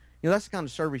things. That's the kind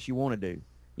of service you want to do.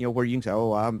 Where you can say,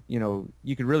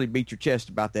 you could really beat your chest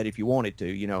about that if you wanted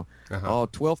to,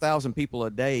 12,000 people a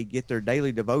day get their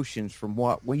daily devotions from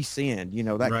what we send,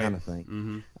 that right. kind of thing.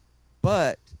 Mm-hmm.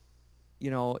 But,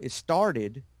 it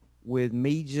started with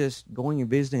me just going and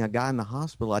visiting a guy in the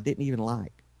hospital I didn't even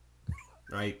like.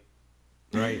 Right.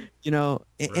 Right.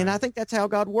 And I think that's how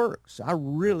God works. I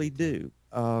really do.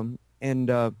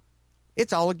 And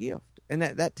it's all a gift. And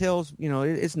that tells,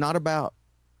 it's not about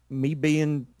me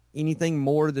being anything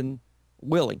more than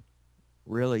willing,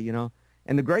 really,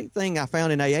 And the great thing I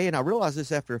found in AA, and I realized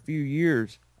this after a few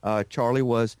years, Charlie,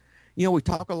 was, we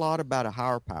talk a lot about a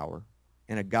higher power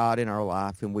and a God in our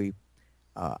life, and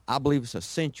I believe it's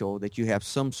essential that you have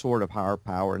some sort of higher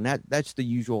power, and that's the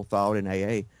usual thought in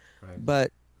AA. Right.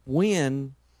 But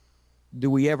when do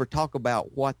we ever talk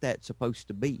about what that's supposed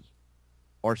to be,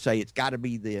 or say it's got to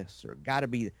be this or got to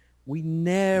be? We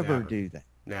never do that.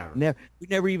 Never. We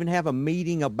never even have a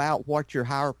meeting about what your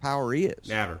higher power is.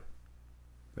 Never.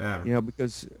 Yeah. You know,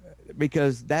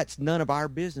 because that's none of our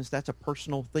business. That's a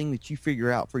personal thing that you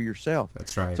figure out for yourself.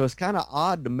 That's right. So it's kind of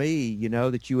odd to me, you know,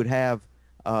 that you would have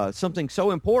something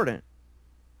so important,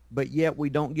 but yet we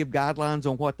don't give guidelines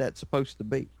on what that's supposed to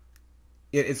be.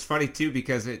 It's funny too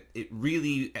because it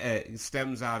really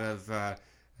stems out of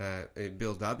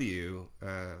Bill W.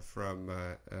 From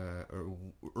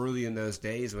early in those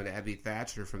days when Abby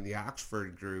Thatcher from the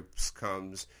Oxford groups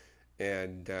comes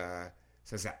and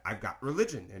says, I've got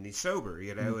religion, and he's sober,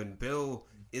 you know, and Bill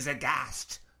is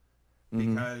aghast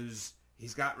because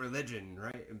he's got religion,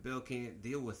 right? And Bill can't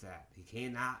deal with that. He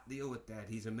cannot deal with that.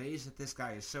 He's amazed that this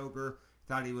guy is sober.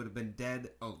 Thought he would have been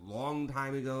dead a long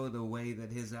time ago, the way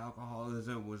that his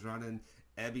alcoholism was running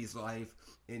Ebby's life,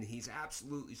 and he's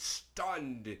absolutely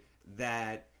stunned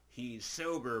that he's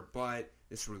sober. But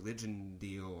this religion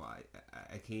deal,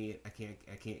 I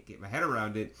can't get my head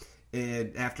around it.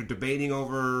 And after debating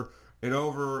over and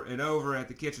over and over at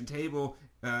the kitchen table,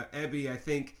 Ebby, I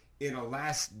think, in a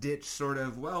last-ditch sort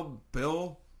of, well,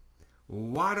 Bill,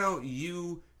 why don't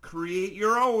you create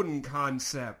your own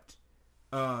concept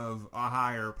of a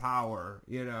higher power,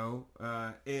 you know,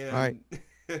 and right.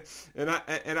 and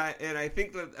I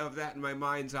think of that in my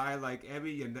mind's eye, like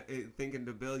Ebby, thinking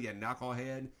to Bill, you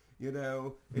knucklehead, you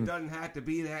know, it doesn't have to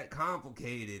be that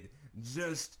complicated.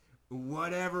 Just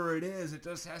whatever it is, it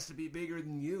just has to be bigger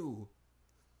than you.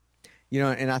 You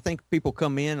know, and I think people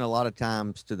come in a lot of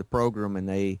times to the program and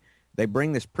they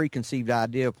bring this preconceived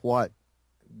idea of what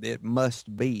it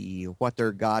must be, what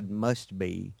their God must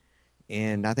be.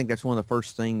 And I think that's one of the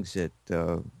first things that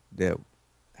that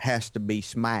has to be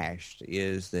smashed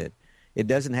is that it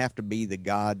doesn't have to be the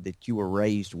God that you were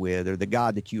raised with or the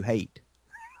God that you hate.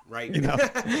 Right. You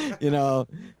know,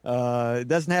 it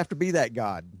doesn't have to be that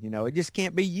God. You know, it just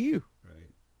can't be you.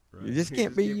 Right. It just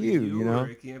can't be you, you know. Or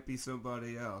it can't be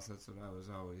somebody else. That's what I was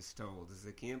always told. Is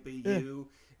it can't be you,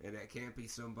 and it can't be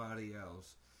somebody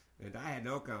else. And I had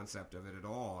no concept of it at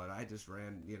all, and I just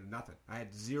ran, you know, nothing. I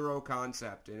had zero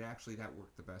concept, and actually that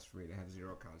worked the best for me to have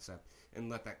zero concept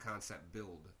and let that concept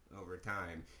build over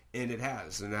time. And it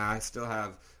has, and I still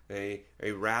have a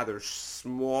rather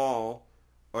small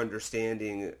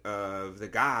understanding of the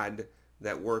God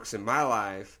that works in my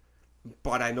life,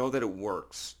 but I know that it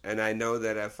works, and I know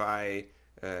that if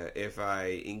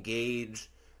I engage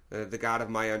the God of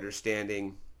my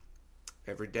understanding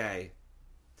every day,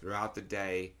 throughout the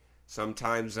day,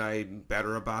 sometimes I'm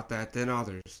better about that than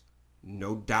others.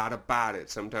 No doubt about it.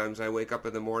 Sometimes I wake up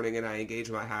in the morning and I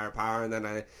engage my higher power, and then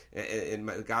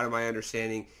the God of my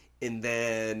understanding, and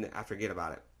then I forget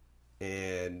about it,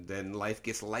 and then life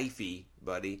gets lifey,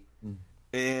 buddy.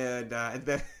 And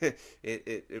then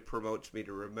it promotes me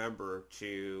to remember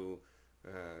to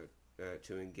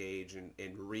engage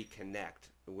and reconnect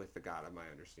with the God of my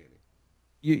understanding.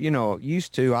 You know,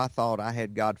 used to, I thought I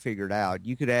had God figured out.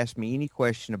 You could ask me any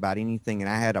question about anything, and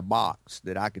I had a box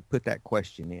that I could put that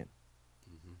question in.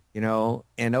 You know,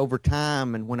 and over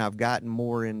time, and when I've gotten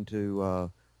more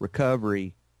into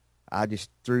recovery, I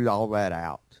just threw all that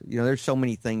out. You know, there's so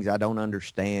many things I don't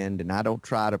understand, and I don't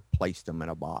try to place them in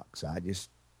a box. I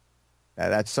just,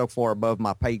 that's so far above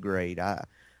my pay grade. I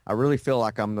really feel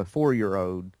like I'm the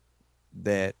 4-year-old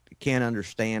that can't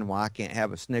understand why I can't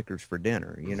have a Snickers for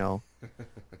dinner, you know.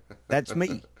 That's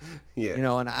me. Yeah. You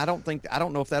know, and I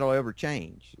don't know if that'll ever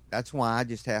change. That's why I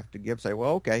just have to say,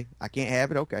 well, okay, I can't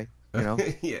have it, okay. You know,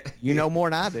 Yeah. You know more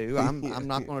than I do. I'm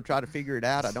not going to try to figure it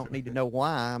out. I don't need to know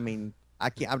why. I mean, I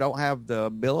don't have the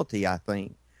ability, I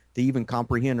think, to even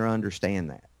comprehend or understand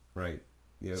that. Right.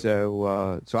 Yep.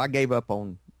 So I gave up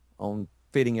on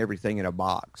fitting everything in a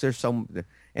box. There's and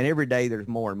every day there's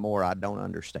more and more I don't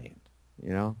understand.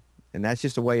 You know, and that's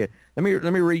just the way it. Let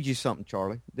me read you something,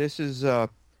 Charlie. This is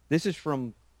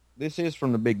from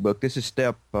the big book. This is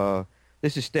step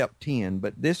 10,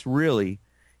 but this really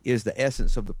is the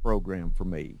essence of the program for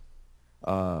me.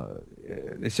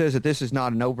 It says that this is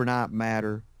not an overnight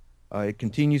matter. It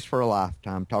continues for a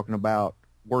lifetime, talking about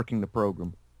working the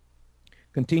program.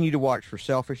 Continue to watch for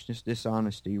selfishness,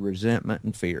 dishonesty, resentment,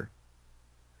 and fear.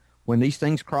 When these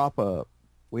things crop up,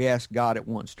 we ask God at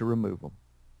once to remove them.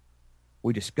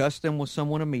 We discuss them with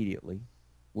someone immediately.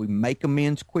 We make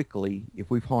amends quickly if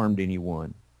we've harmed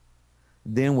anyone.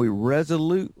 Then we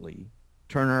resolutely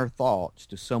turn our thoughts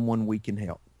to someone we can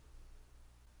help.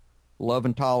 Love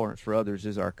and tolerance for others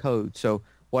is our code. So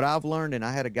what I've learned, and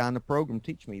I had a guy in the program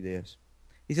teach me this,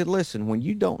 he said, listen, when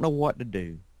you don't know what to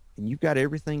do and you've got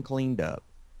everything cleaned up,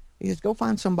 he says, go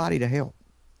find somebody to help.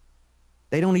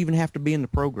 They don't even have to be in the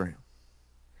program.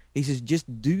 He says,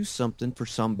 just do something for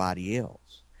somebody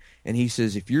else. And he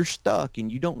says, if you're stuck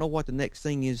and you don't know what the next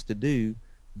thing is to do,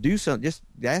 Do something. Just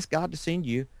ask God to send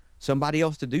you somebody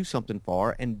else to do something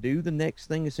for, and do the next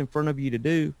thing that's in front of you to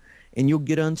do, and you'll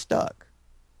get unstuck.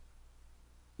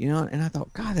 You know, and I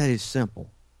thought, God, that is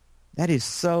simple. That is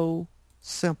so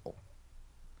simple.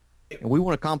 And we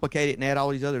want to complicate it and add all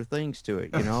these other things to it,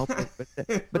 you know.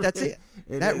 But that's it.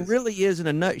 That really is, in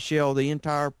a nutshell, the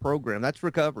entire program. That's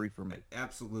recovery for me.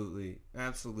 Absolutely,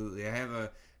 absolutely. I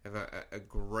have a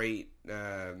great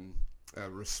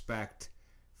respect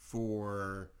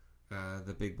for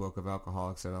the Big Book of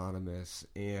Alcoholics Anonymous,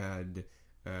 and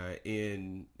they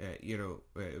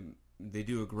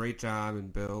do a great job,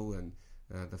 and Bill and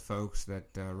the folks that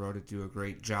wrote it do a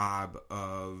great job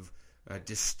of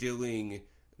distilling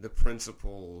the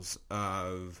principles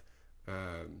of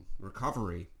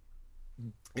recovery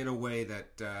in a way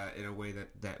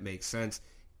that makes sense.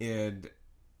 And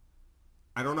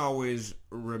I don't always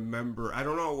remember. I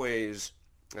don't always.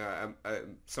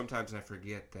 Sometimes I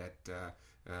forget that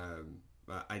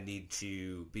I need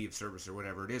to be of service or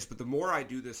whatever it is. But the more I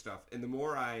do this stuff, and the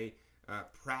more I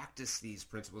practice these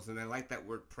principles, and I like that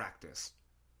word practice.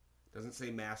 It doesn't say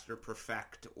master,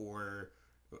 perfect, or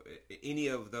any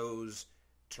of those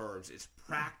terms. It's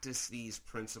practice these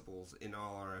principles in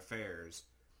all our affairs.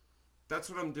 That's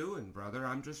what I'm doing, brother.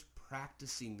 I'm just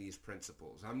practicing these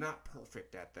principles. I'm not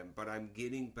perfect at them, but I'm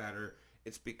getting better.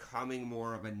 It's becoming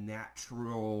more of a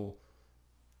natural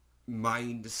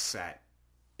mindset,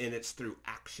 and it's through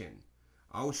action.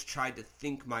 I always tried to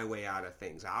think my way out of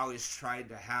things. I always tried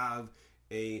to have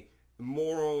a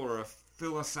moral or a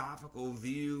philosophical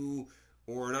view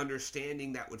or an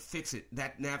understanding that would fix it.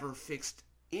 That never fixed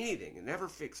anything. It never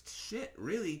fixed shit,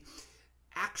 really.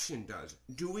 Action does.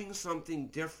 Doing something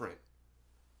different.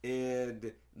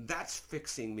 And that's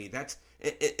fixing me.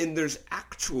 And there's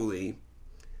actually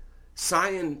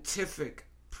scientific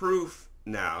proof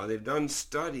now. They've done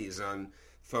studies on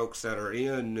folks that are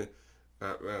in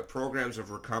programs of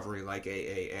recovery like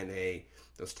AA, NA,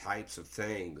 those types of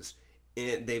things.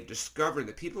 And they've discovered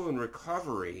that people in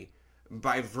recovery,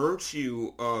 by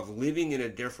virtue of living in a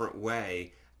different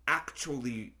way,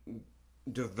 actually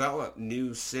develop new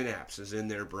synapses in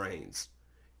their brains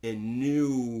and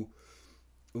new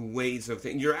ways of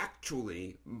thinking. You're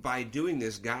actually, by doing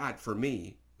this, God, for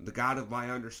me, the God of my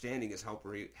understanding, is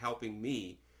helping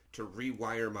me to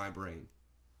rewire my brain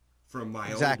from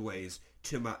my old ways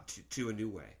to a new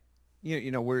way.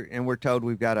 We're told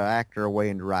we've got to act our way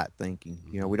into right thinking.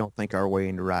 You know, we don't think our way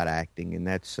into right acting, and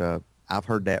that's I've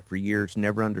heard that for years.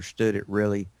 Never understood it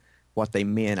really, what they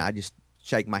meant. I just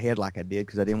shake my head like I did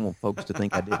because I didn't want folks to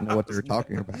think I didn't know what they were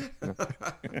talking about.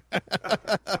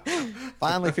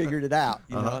 Finally figured it out,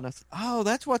 you know, and I said, "Oh,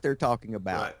 that's what they're talking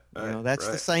about." Right, that's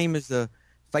the same as the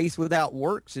faith without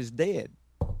works is dead.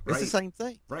 It's the same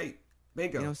thing. Right.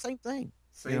 Bingo. Same thing.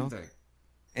 Same thing.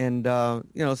 And,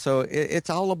 so it's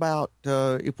all about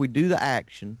if we do the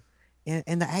action,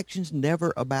 and the action's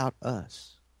never about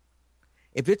us.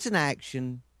 If it's an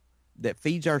action that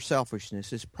feeds our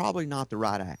selfishness, it's probably not the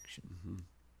right action.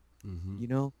 Mm-hmm.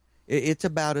 Mm-hmm. It's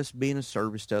about us being a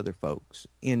service to other folks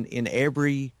in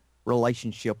every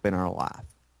relationship in our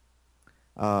life.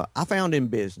 I found in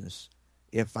business,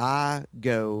 if I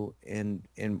go and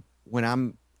when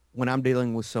I'm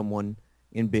dealing with someone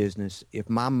in business, if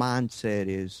my mindset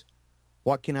is,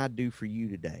 what can I do for you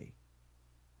today?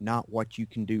 Not what you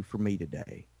can do for me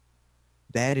today.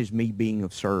 That is me being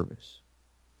of service.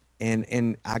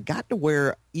 And I got to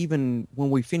where even when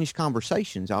we finish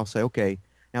conversations, I'll say, okay,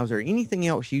 now is there anything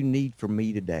else you need from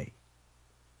me today?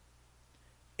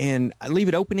 And I leave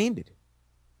it open-ended.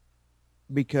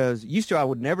 Because used to I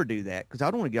would never do that because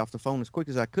I don't want to get off the phone as quick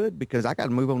as I could because I got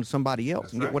to move on to somebody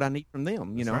else and get what I need from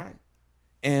them, you know. Right.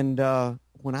 And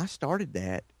when I started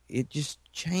that, it just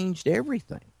changed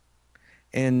everything.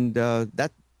 And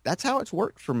that's how it's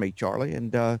worked for me, Charlie.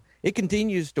 And it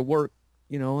continues to work,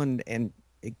 and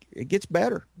it gets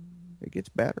better. It gets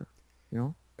better,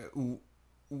 And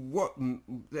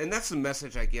that's the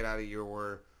message I get out of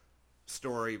your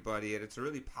story, buddy. And it's a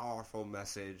really powerful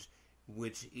message,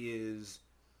 which is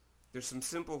there's some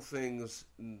simple things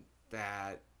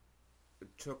that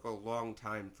took a long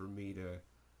time for me to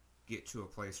get to a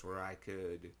place where I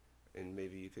could, and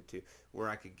maybe you could too, where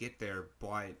I could get there.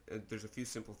 But there's a few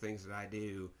simple things that I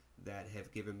do that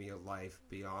have given me a life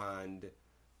beyond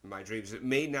my dreams. It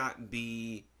may not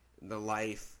be the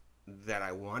life that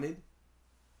I wanted,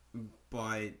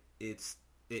 but it's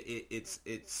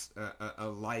a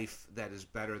life that is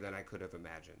better than I could have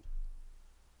imagined.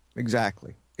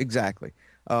 Exactly.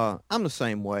 I'm the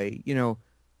same way.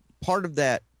 Part of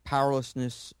that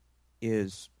powerlessness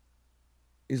is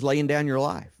laying down your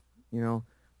life.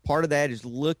 Part of that is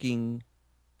looking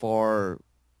for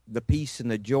the peace and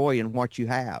the joy in what you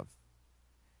have.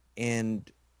 And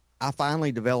I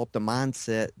finally developed a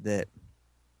mindset that,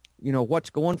 what's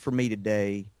going for me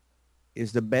today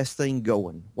is the best thing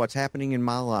going. What's happening in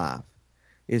my life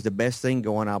is the best thing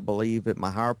going. I believe that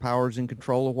my higher power is in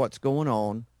control of what's going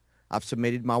on. I've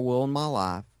submitted my will in my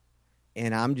life,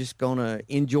 and I'm just going to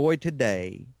enjoy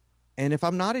today. And if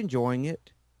I'm not enjoying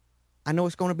it, I know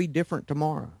it's going to be different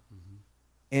tomorrow.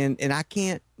 Mm-hmm. And I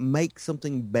can't make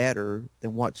something better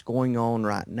than what's going on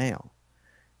right now.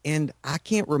 And I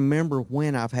can't remember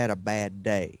when I've had a bad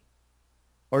day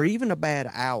or even a bad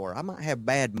hour. I might have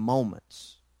bad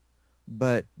moments,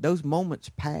 but those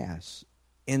moments pass,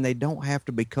 and they don't have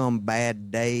to become bad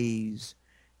days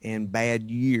and bad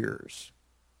years.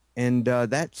 And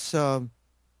that's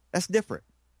different.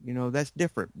 That's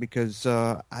different because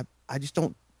I just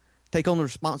don't take on the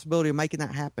responsibility of making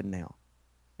that happen now.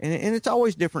 And it's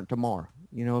always different tomorrow.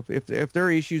 If there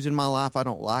are issues in my life I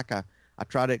don't like, I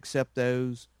try to accept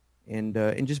those and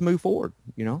just move forward,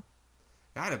 I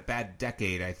had a bad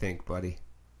decade, I think, buddy.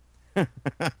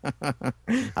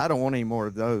 I don't want any more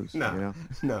of those. No,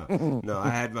 no, I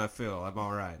had my fill. I'm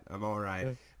all right.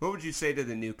 What would you say to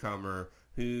the newcomer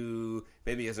who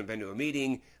maybe hasn't been to a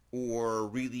meeting or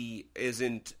really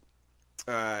isn't,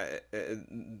 they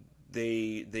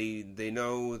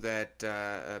know that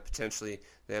potentially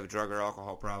they have a drug or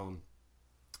alcohol problem,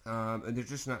 and they're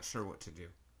just not sure what to do?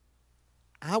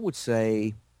 I would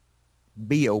say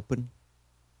be open.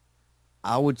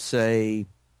 I would say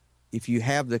if you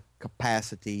have the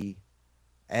capacity,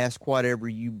 ask whatever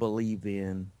you believe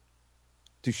in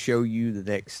to show you the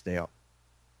next step.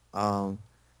 For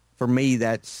me,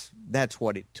 that's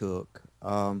what it took.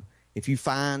 If you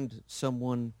find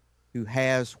someone who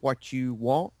has what you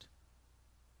want,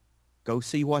 go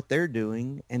see what they're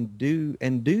doing and do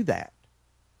that.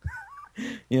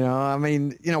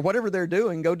 Whatever they're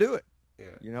doing, go do it.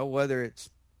 Yeah. Whether it's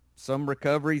some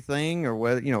recovery thing or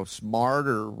whether, SMART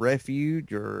or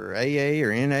Refuge or AA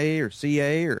or NA or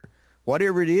CA or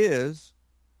whatever it is,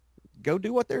 go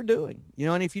do what they're doing.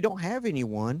 And if you don't have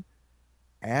anyone,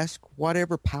 ask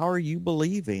whatever power you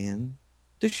believe in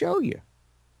to show you.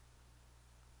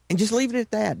 And just leave it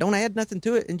at that. Don't add nothing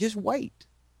to it and just wait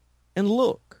and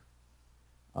look.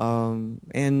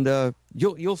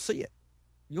 You'll see it.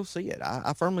 You'll see it.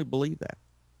 I firmly believe that.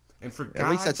 And for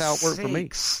at least that's how it worked for me.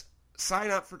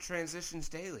 Sign up for Transitions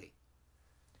Daily.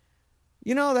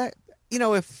 If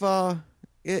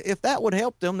that would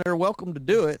help them, they're welcome to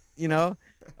do it. It's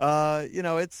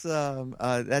that's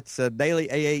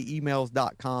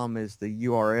dailyaaemails.com is the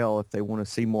URL if they want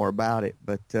to see more about it.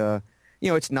 But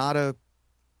it's not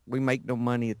we make no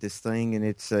money at this thing, and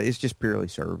it's just purely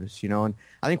service. And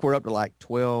I think we're up to like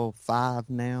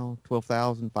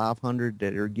 12,500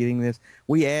 that are getting this.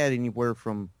 We add anywhere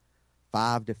from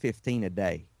 5 to 15 a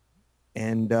day.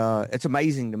 And it's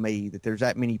amazing to me that there's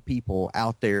that many people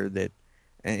out there that,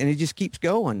 and it just keeps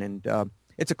going. And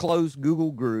it's a closed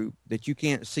Google group that you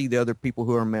can't see the other people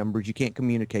who are members. You can't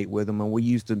communicate with them. And we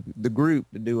use the group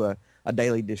to do a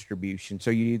daily distribution.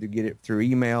 So you either get it through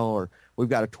email or we've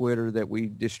got a Twitter that we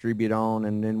distribute on.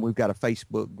 And then we've got a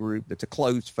Facebook group that's a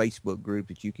closed Facebook group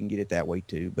that you can get it that way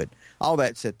too. But all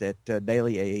that's at that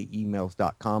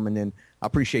dailyaaemails.com. And then I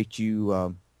appreciate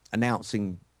you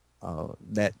announcing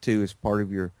that too as part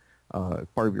of your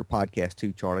podcast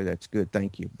too, Charlie. That's good.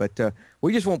 Thank you. But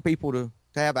we just want people to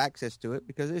have access to it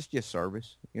because it's just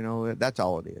service. That's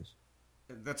all it is.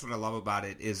 That's what I love about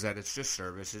it is that it's just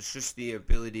service. It's just the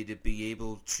ability to be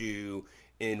able to,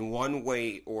 in one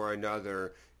way or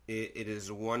another, it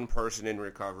is one person in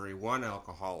recovery, one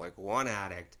alcoholic, one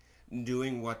addict,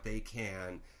 doing what they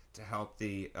can to help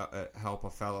help a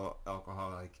fellow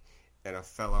alcoholic and a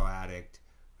fellow addict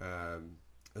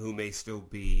who may still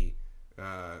be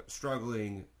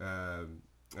struggling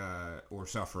or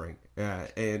suffering,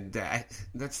 and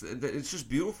it's just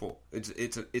beautiful.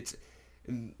 It's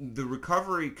the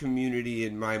recovery community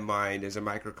in my mind is a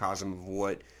microcosm of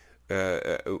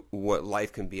what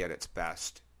life can be at its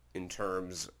best in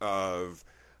terms of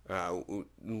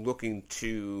looking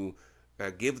to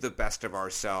give the best of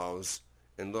ourselves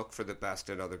and look for the best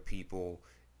in other people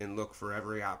and look for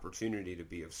every opportunity to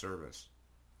be of service.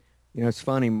 It's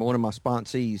funny. One of my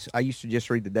sponsees, I used to just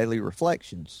read the daily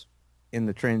reflections in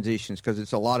the transitions because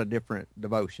it's a lot of different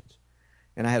devotions.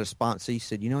 And I had a sponsee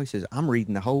said, he says, I'm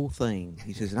reading the whole thing.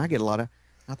 He says, and I get a lot of,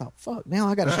 I thought, fuck, now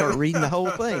I got to start reading the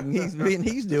whole thing.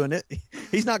 He's doing it.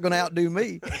 He's not going to outdo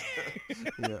me.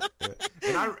 Yeah.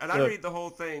 And I read the whole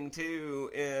thing too.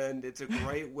 And it's a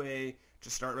great way to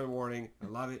start my morning. I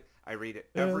love it. I read it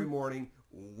every morning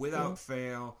without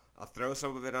fail. I'll throw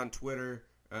some of it on Twitter.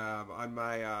 on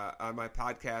my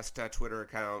podcast Twitter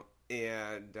account,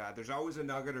 and there's always a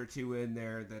nugget or two in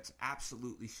there that's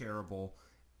absolutely shareable,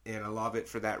 and I love it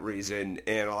for that reason.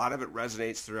 And a lot of it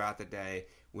resonates throughout the day,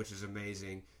 which is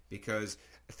amazing, because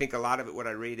I think a lot of it, when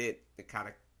I read it, it kind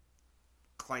of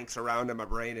clanks around in my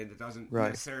brain, and it doesn't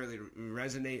necessarily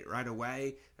resonate right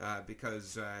away,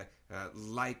 because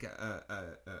like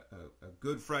a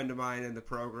good friend of mine in the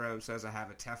program says, I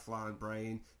have a Teflon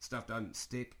brain. Stuff doesn't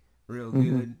stick real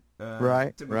good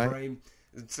to my brain.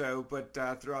 And so, but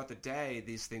throughout the day,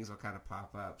 these things will kind of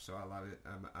pop up. So I love it.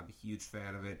 I'm a huge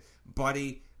fan of it,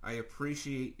 buddy. I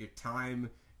appreciate your time,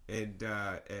 and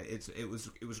it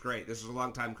was great. This was a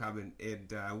long time coming,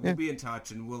 and we'll be in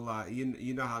touch, and we'll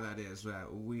you know how that is.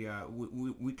 We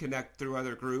connect through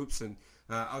other groups and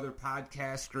other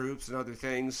podcast groups and other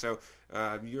things. So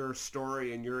your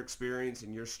story and your experience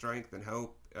and your strength and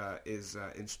hope is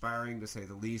inspiring, to say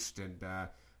the least. And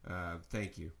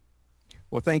thank you.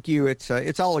 Well, thank you.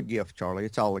 It's all a gift, Charlie.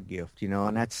 It's all a gift,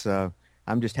 and that's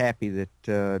I'm just happy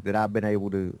that I've been able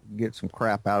to get some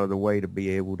crap out of the way to be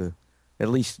able to at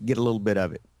least get a little bit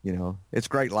of it. It's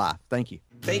great life. Thank you.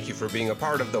 Thank you for being a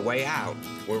part of The Way Out,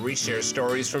 where we share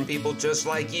stories from people just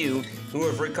like you who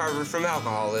have recovered from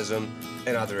alcoholism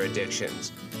and other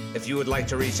addictions. If you would like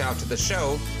to reach out to the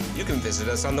show, you can visit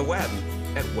us on the web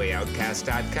at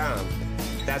wayoutcast.com.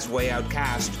 That's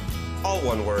wayoutcast, all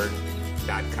one word,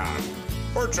 .com.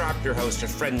 Or drop your host a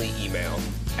friendly email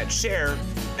at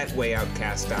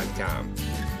share@wayoutcast.com.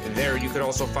 There you can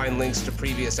also find links to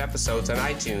previous episodes on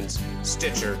iTunes,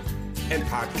 Stitcher, and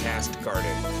Podcast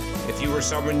Garden. If you or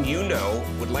someone you know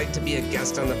would like to be a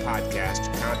guest on the podcast,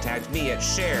 contact me at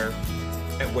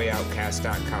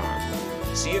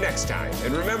share@wayoutcast.com. See you next time.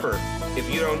 And remember, if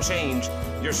you don't change,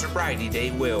 your sobriety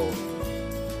date will.